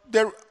 or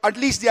at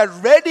least they are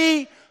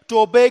ready to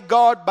obey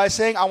God by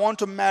saying, I want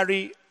to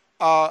marry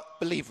a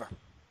believer.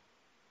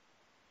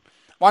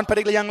 One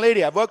particular young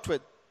lady I worked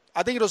with,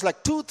 I think it was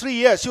like 2-3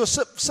 years. She was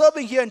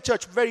serving here in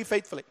church very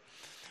faithfully.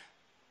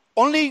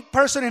 Only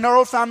person in her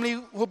whole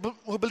family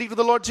who believed in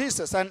the Lord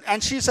Jesus.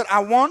 And she said, I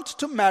want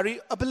to marry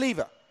a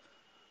believer.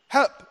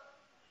 Help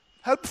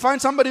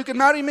find somebody who can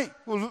marry me,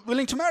 who's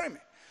willing to marry me.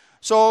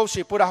 So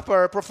she put up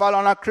her profile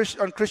on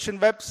Christian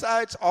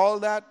websites, all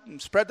that,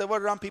 and spread the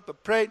word around. People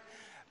prayed.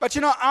 But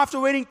after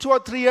waiting 2 or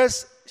 3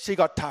 years, she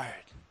got tired.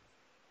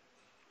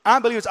 I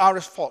believe it's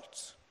our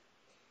fault.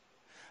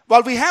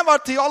 While we have our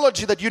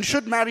theology that you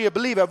should marry a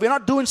believer, we're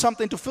not doing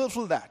something to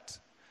fulfill that.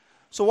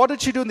 So what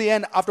did she do in the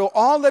end? After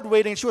all that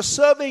waiting, she was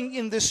serving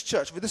in this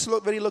church, with this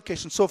very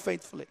location, so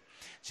faithfully.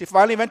 She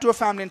finally went to her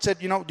family and said,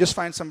 just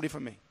find somebody for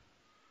me.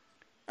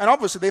 And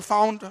obviously they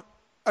found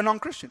a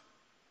non-Christian.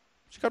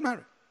 She got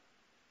married.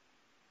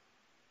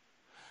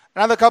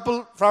 Another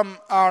couple from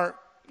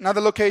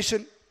another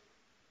location.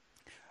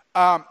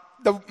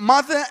 The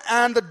mother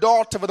and the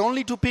daughter were the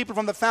only two people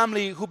from the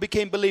family who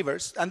became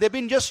believers. And they've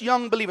been just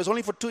young believers,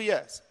 only for 2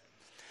 years.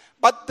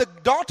 But the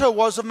daughter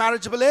was of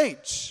marriageable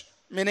age,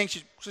 meaning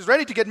she's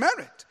ready to get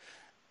married.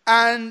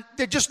 And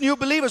they're just new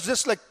believers,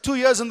 just like 2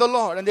 years in the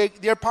Lord. And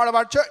they're part of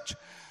our church.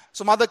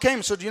 So mother came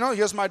and said,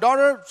 here's my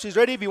daughter. She's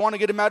ready. We want to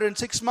get married in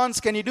 6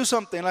 months. Can you do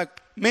something? Like,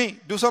 me,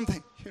 do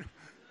something.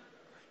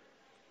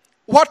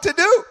 What to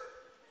do?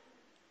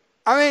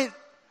 I mean,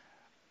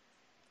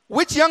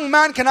 which young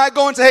man can I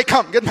go and say, hey,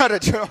 come, get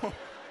married,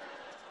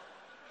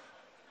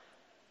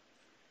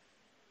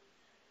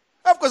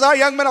 Of course, our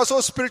young men are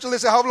so spiritual. They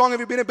say, how long have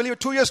you been a believer?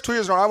 2 years, 2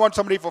 years. No, I want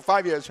somebody for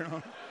 5 years,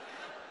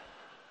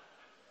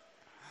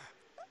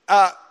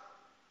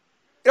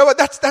 But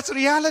that's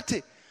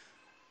reality.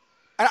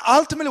 And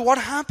ultimately, what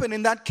happened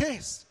in that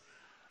case?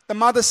 The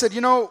mother said,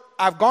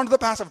 I've gone to the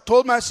pastor, I've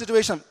told my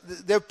situation.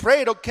 They've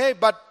prayed, okay,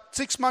 but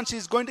 6 months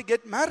she's going to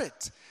get married.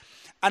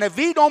 And if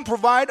we don't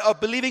provide a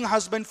believing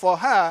husband for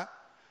her,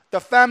 the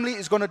family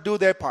is going to do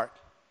their part.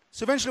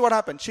 So eventually what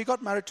happened? She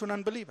got married to an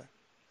unbeliever.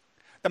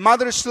 The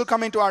mother is still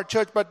coming to our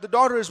church, but the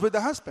daughter is with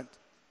the husband.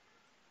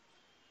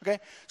 Okay?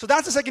 So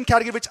that's the second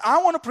category, which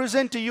I want to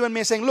present to you and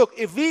me, saying, look,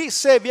 if we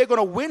say we are going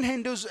to win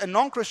Hindus and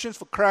non-Christians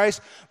for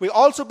Christ, we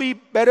also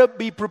better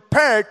be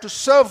prepared to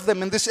serve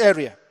them in this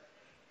area.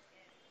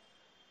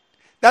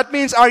 That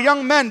means our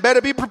young men better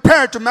be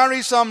prepared to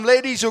marry some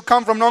ladies who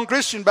come from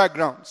non-Christian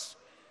backgrounds.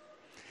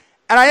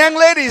 And our young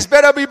ladies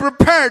better be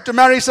prepared to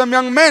marry some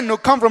young men who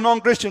come from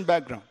non-Christian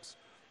backgrounds.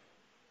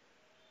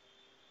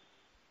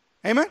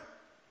 Amen?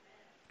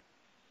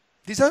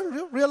 These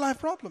are real life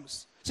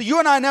problems. So you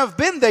and I have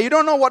been there. You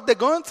don't know what they're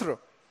going through.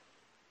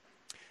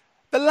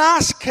 The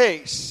last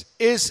case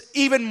is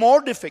even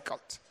more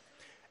difficult.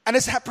 And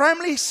it's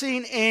primarily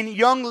seen in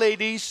young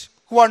ladies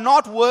who are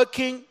not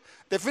working.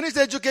 They finish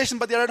their education,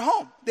 but they're at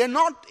home. They're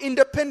not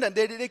independent.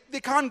 They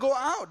can't go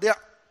out. They are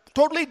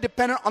totally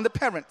dependent on the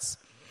parents.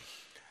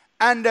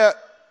 And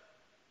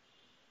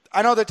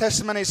I know the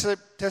testimony,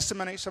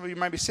 some of you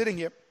might be sitting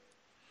here.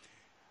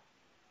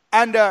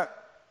 And the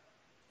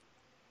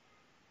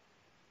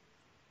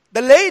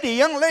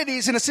young lady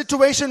is in a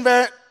situation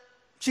where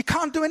she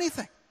can't do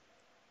anything.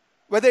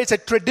 Whether it's a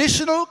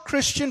traditional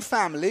Christian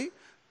family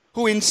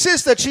who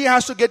insists that she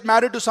has to get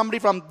married to somebody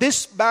from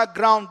this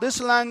background, this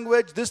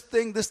language, this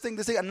thing,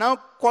 and now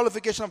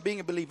qualification of being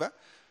a believer,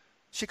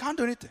 she can't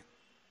do anything.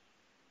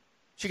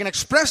 She can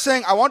express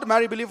saying, I want to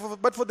marry a believer,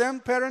 but for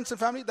them, parents and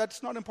family,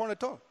 that's not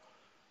important at all.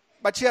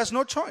 But she has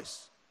no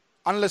choice,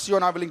 unless you are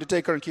not willing to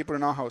take her and keep her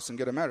in our house and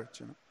get her married.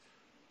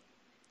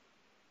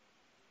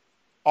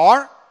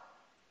 Or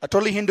a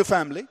totally Hindu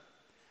family,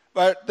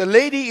 where the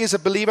lady is a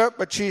believer,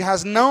 but she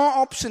has no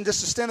option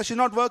just to stand there. She's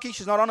not working,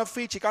 she's not on her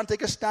feet, she can't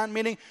take a stand,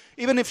 meaning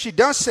even if she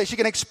does say, she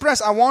can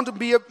express, I want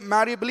to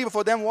marry a believer.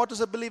 For them, what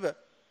is a believer?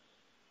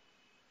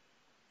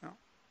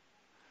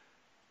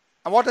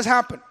 And what has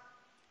happened?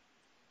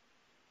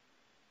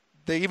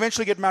 They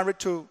eventually get married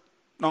to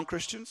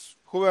non-Christians,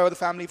 whoever the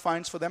family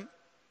finds for them.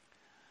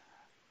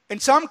 In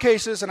some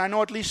cases, and I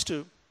know at least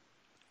two,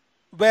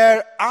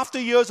 where after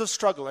years of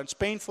struggle and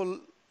painful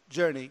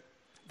journey,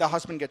 the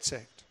husband gets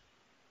saved.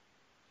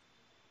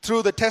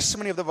 Through the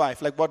testimony of the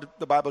wife, like what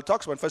the Bible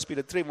talks about, 1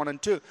 Peter 3, 1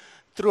 and 2.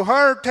 Through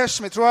her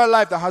testimony, through her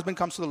life, the husband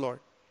comes to the Lord.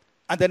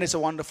 And then it's a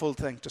wonderful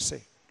thing to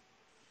see.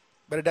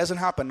 But it doesn't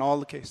happen in all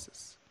the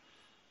cases.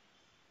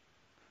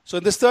 So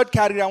in this third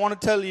category, I want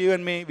to tell you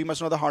and me, we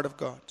must know the heart of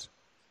God.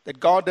 That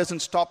God doesn't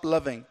stop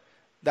loving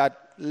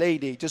that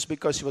lady just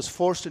because she was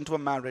forced into a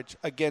marriage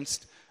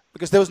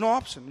because there was no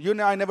option. You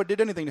and I never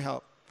did anything to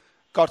help.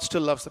 God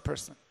still loves the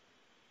person.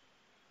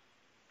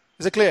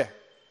 Is it clear?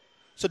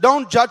 So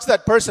don't judge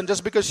that person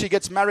just because she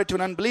gets married to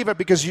an unbeliever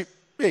because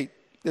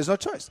there's no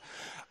choice.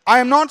 I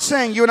am not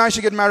saying you and I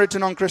should get married to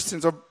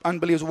non-Christians or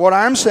unbelievers. What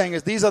I am saying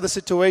is these are the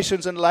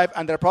situations in life,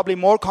 and there are probably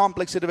more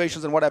complex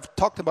situations than what I've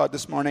talked about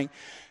this morning.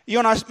 You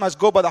and I must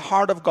go by the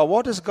heart of God.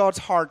 What is God's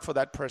heart for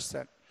that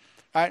person?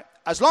 Right?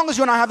 As long as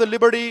you and I have the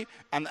liberty,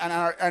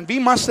 and we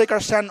must take our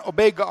stand,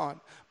 obey God,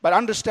 but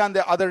understand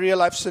there are other real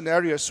life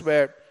scenarios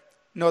where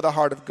know the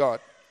heart of God.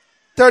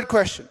 Third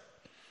question.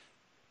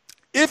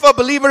 If a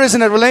believer is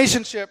in a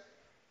relationship,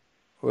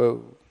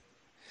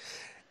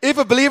 if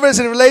a believer is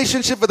in a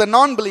relationship with a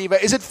non-believer,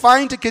 is it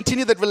fine to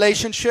continue that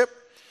relationship?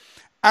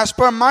 As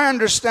per my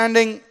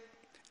understanding,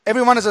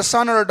 everyone is a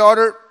son or a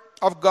daughter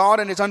of God,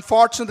 and it's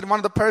unfortunate that one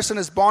of the person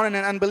is born in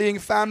an unbelieving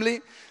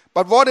family.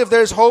 But what if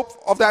there is hope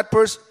of that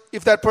person,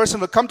 if that person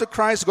will come to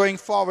Christ going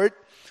forward?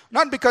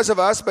 Not because of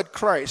us, but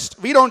Christ.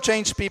 We don't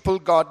change people,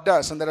 God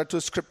does. And there are two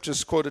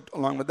scriptures quoted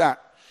along with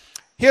that.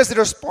 Here's the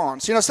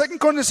response. 2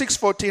 Corinthians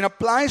 6:14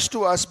 applies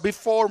to us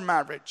before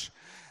marriage.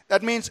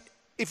 That means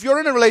if you're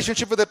in a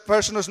relationship with a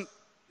person who's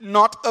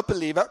not a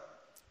believer,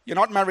 you're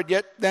not married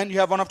yet, then you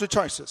have one of two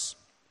choices.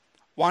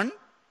 One,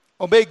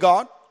 obey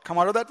God, come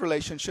out of that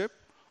relationship.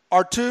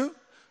 Or two,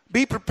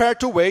 be prepared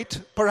to wait,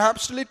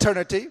 perhaps till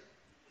eternity,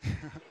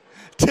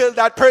 till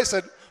that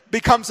person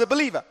becomes a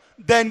believer.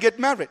 Then get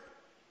married.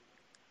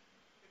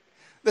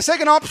 The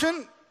second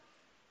option,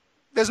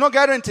 there's no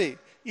guarantee.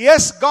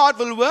 Yes, God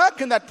will work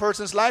in that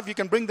person's life. You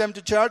can bring them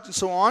to church and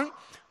so on.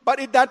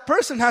 But that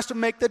person has to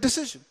make the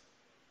decision.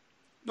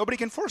 Nobody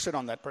can force it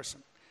on that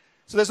person.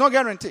 So there's no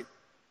guarantee.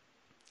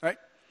 Right?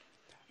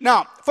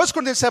 Now, 1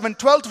 Corinthians 7,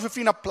 12 to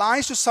 15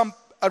 applies to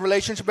a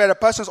relationship where a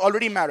person is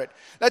already married.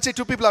 Let's say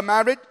two people are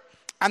married,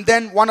 and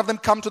then one of them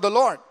come to the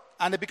Lord,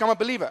 and they become a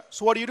believer.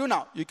 So what do you do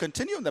now? You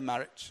continue in the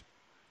marriage.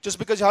 Just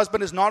because your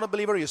husband is not a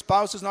believer, your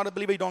spouse is not a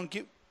believer, you don't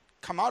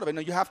come out of it.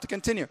 No, you have to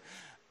continue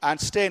and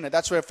stay in it.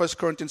 That's where 1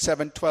 Corinthians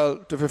 7,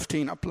 12 to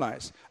 15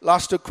 applies.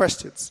 Last two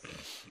questions.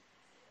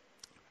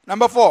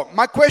 Number 4,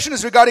 my question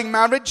is regarding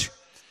marriage.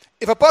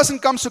 If a person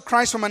comes to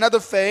Christ from another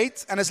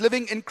faith and is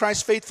living in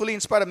Christ faithfully in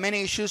spite of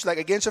many issues like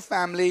against a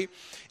family,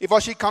 if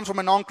or she comes from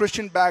a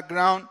non-Christian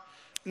background,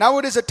 now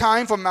it is a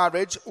time for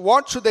marriage.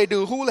 What should they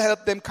do? Who will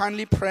help them?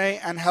 Kindly pray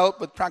and help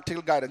with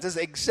practical guidance. This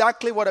is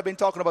exactly what I've been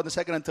talking about in the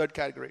second and third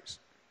categories.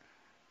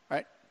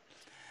 Right?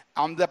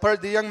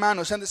 The young man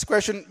who sent this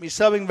question, he's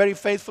serving very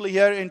faithfully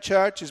here in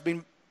church. He's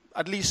been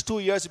at least 2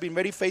 years. He's been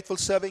very faithful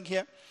serving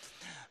here.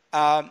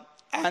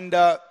 And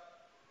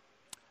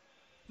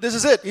this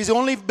is it. He's the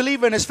only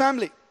believer in his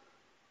family.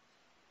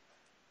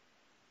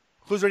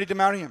 Who's ready to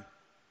marry him?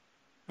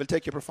 We'll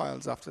take your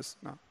profiles after this.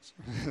 No.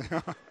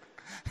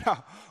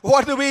 Now,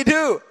 what do we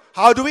do?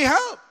 How do we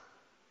help?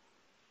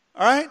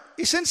 All right?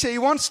 He's sincere. He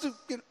wants to,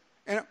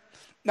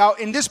 Now,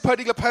 in this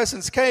particular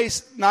person's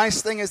case,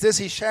 nice thing is this.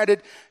 He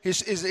shared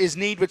his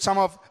need with some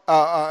of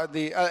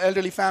the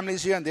elderly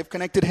families here, and they've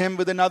connected him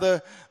with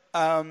another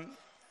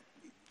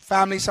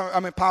family,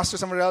 pastor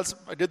somewhere else.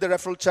 I did the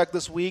referral check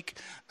this week,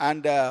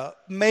 and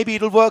maybe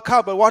it'll work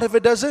out. But what if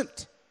it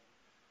doesn't?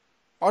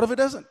 What if it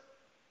doesn't?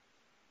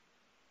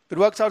 If it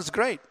works out, it's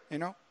great,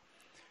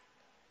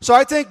 So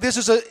I think this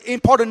is an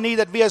important need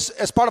that we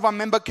as part of our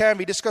member care, and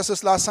we discussed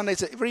this last Sunday,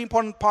 it's a very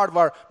important part of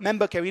our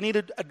member care. We need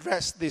to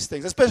address these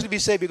things, especially if we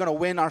say we're going to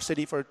win our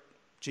city for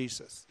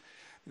Jesus.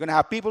 We're going to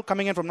have people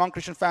coming in from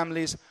non-Christian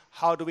families.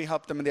 How do we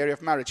help them in the area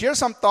of marriage? Here are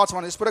some thoughts I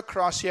want to just put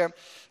across here.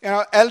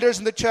 Elders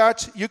in the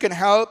church, you can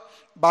help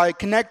by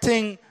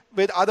connecting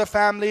with other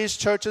families,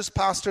 churches,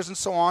 pastors, and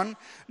so on.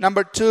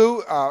 Number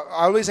 2,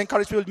 I always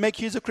encourage people to make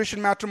use of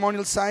Christian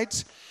matrimonial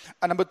sites.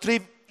 And number 3,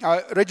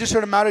 register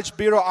a marriage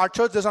bureau. Our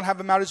church doesn't have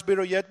a marriage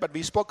bureau yet, but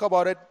we spoke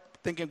about it,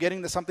 thinking of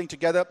getting something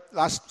together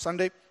last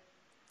Sunday.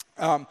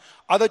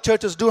 Other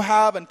churches do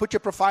have, and put your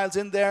profiles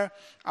in there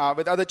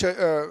with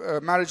other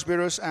marriage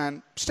bureaus,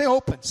 and stay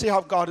open. See how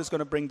God is going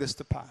to bring this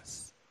to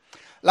pass.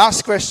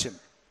 Last question.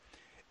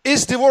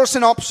 Is divorce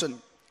an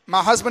option?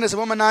 My husband is a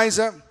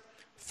womanizer,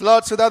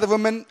 flirts with other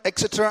women,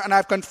 etc., and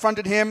I've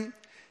confronted him,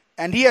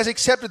 and he has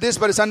accepted this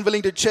but is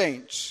unwilling to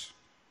change.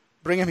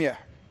 Bring him here.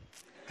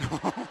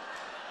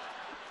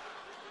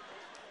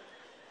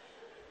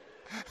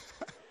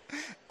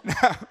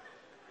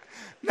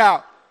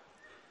 Now,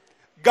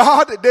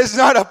 God does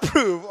not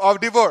approve of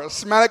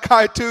divorce.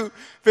 Malachi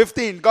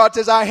 2:15. God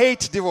says, I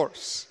hate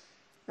divorce.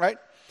 Right?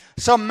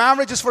 So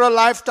marriage is for a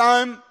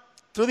lifetime,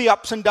 through the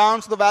ups and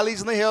downs, the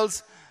valleys and the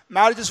hills.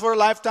 Marriage is for a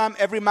lifetime.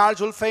 Every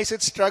marriage will face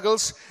its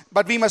struggles,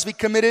 but we must be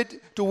committed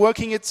to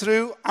working it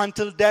through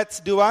until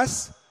death do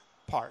us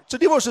part. So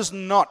divorce is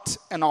not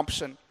an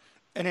option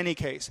in any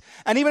case.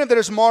 And even if there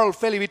is moral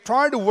failure, we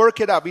try to work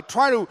it up. We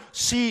try to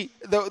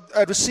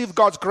receive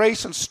God's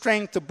grace and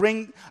strength to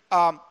bring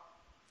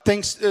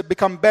things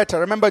become better.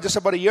 I remember just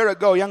about a year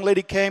ago, a young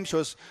lady came. She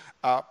was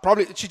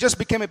she just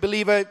became a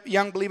believer,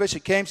 young believer. She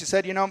came. She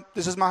said,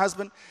 this is my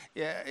husband.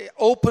 Yeah,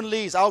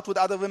 openly, he's out with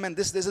other women.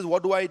 This is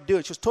what do I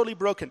do? She was totally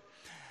broken.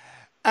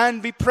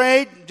 And we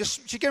prayed.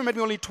 She came and met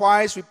me only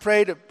twice. We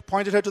prayed,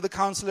 pointed her to the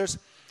counselors,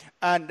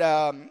 and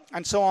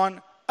so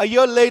on. A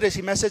year later,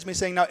 she messaged me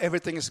saying, now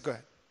everything is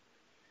good.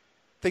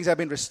 Things have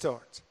been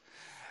restored.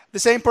 The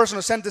same person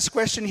who sent this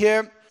question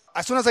here,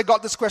 as soon as I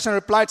got this question, I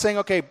replied saying,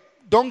 okay,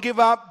 don't give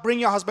up. Bring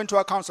your husband to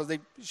our council. The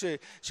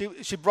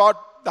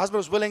husband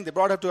was willing. They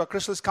brought her to our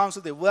Christmas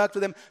council. They worked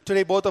with them.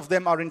 Today, both of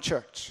them are in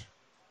church.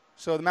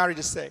 So the marriage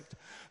is saved.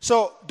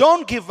 So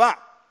don't give up.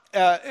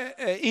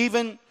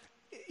 Even,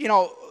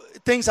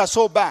 things are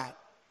so bad.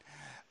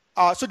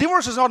 So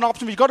divorce is not an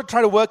option. We've got to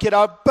try to work it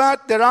out.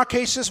 But there are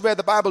cases where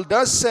the Bible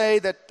does say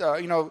that,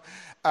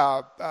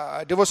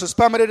 divorce is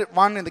permitted.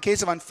 One, in the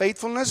case of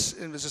unfaithfulness,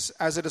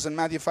 as it is in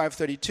Matthew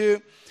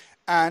 5:32.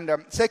 And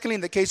secondly,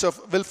 in the case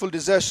of willful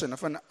desertion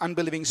of an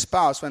unbelieving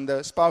spouse, when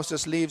the spouse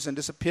just leaves and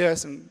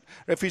disappears and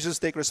refuses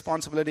to take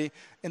responsibility,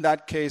 in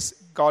that case,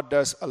 God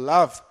does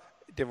allow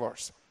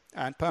divorce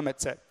and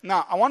permits it.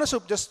 Now, I want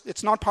to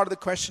it's not part of the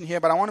question here,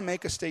 but I want to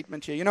make a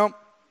statement here.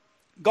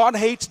 God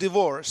hates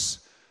divorce,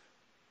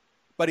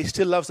 but he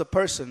still loves the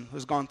person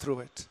who's gone through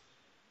it.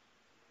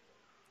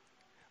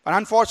 But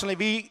unfortunately,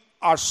 we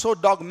are so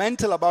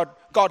dogmatic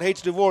about God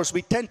hates divorce,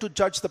 we tend to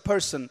judge the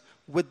person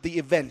with the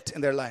event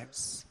in their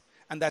lives.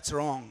 And that's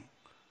wrong.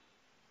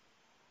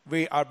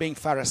 We are being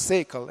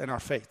pharisaical in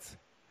our faith.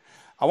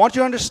 I want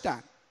you to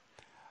understand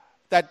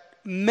that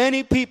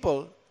many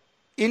people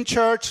in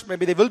church,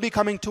 maybe they will be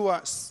coming to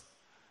us,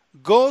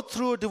 go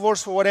through a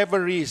divorce for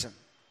whatever reason.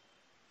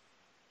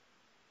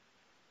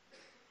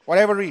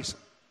 Whatever reason.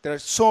 There are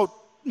so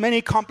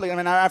many complex.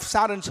 I've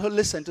sat and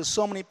listened to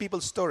so many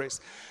people's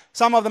stories.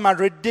 Some of them are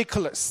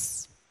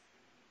ridiculous.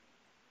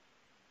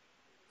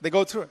 They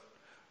go through it.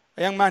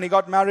 A young man, he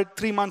got married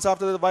 3 months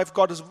after the wife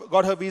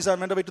got her visa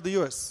and went away to the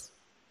US.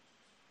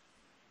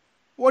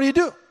 What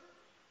do?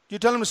 You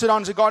tell him to sit down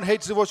and say, God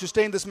hates divorce, you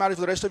stay in this marriage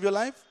for the rest of your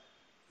life?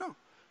 No.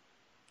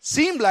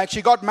 Seemed like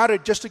she got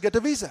married just to get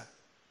a visa.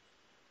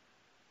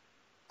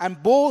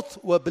 And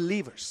both were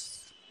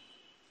believers.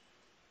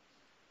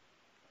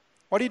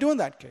 What do you do in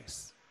that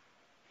case?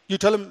 You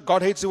tell him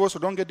God hates divorce, so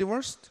don't get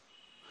divorced?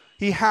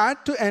 He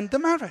had to end the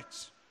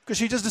marriage because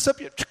she just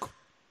disappeared.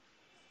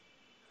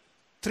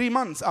 3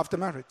 months after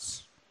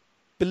marriage.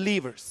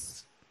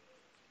 Believers.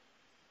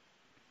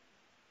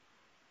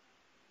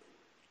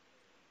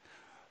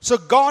 So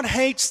God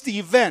hates the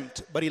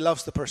event, but he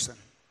loves the person.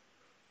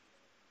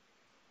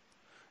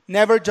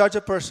 Never judge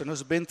a person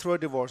who's been through a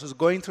divorce, who's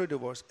going through a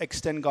divorce.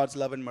 Extend God's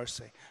love and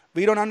mercy.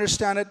 We don't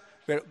understand it.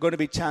 We're going to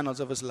be channels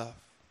of his love.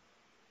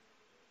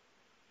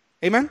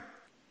 Amen?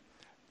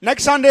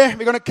 Next Sunday,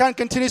 we're going to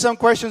continue some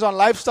questions on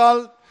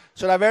lifestyle.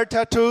 Should I wear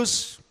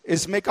tattoos?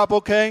 Is makeup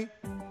okay?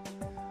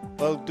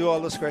 We'll do all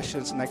those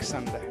questions next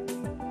Sunday.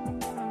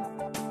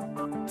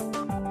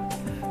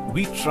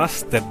 We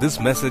trust that this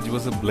message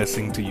was a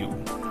blessing to you.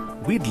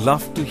 We'd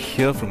love to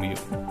hear from you.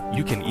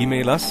 You can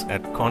email us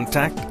at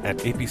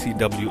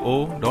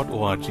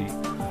contact@apcwo.org.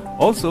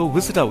 Also,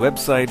 visit our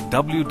website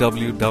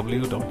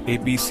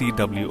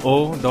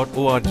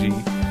www.apcwo.org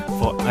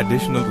for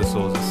additional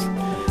resources.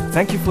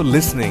 Thank you for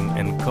listening,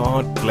 and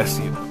God bless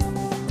you.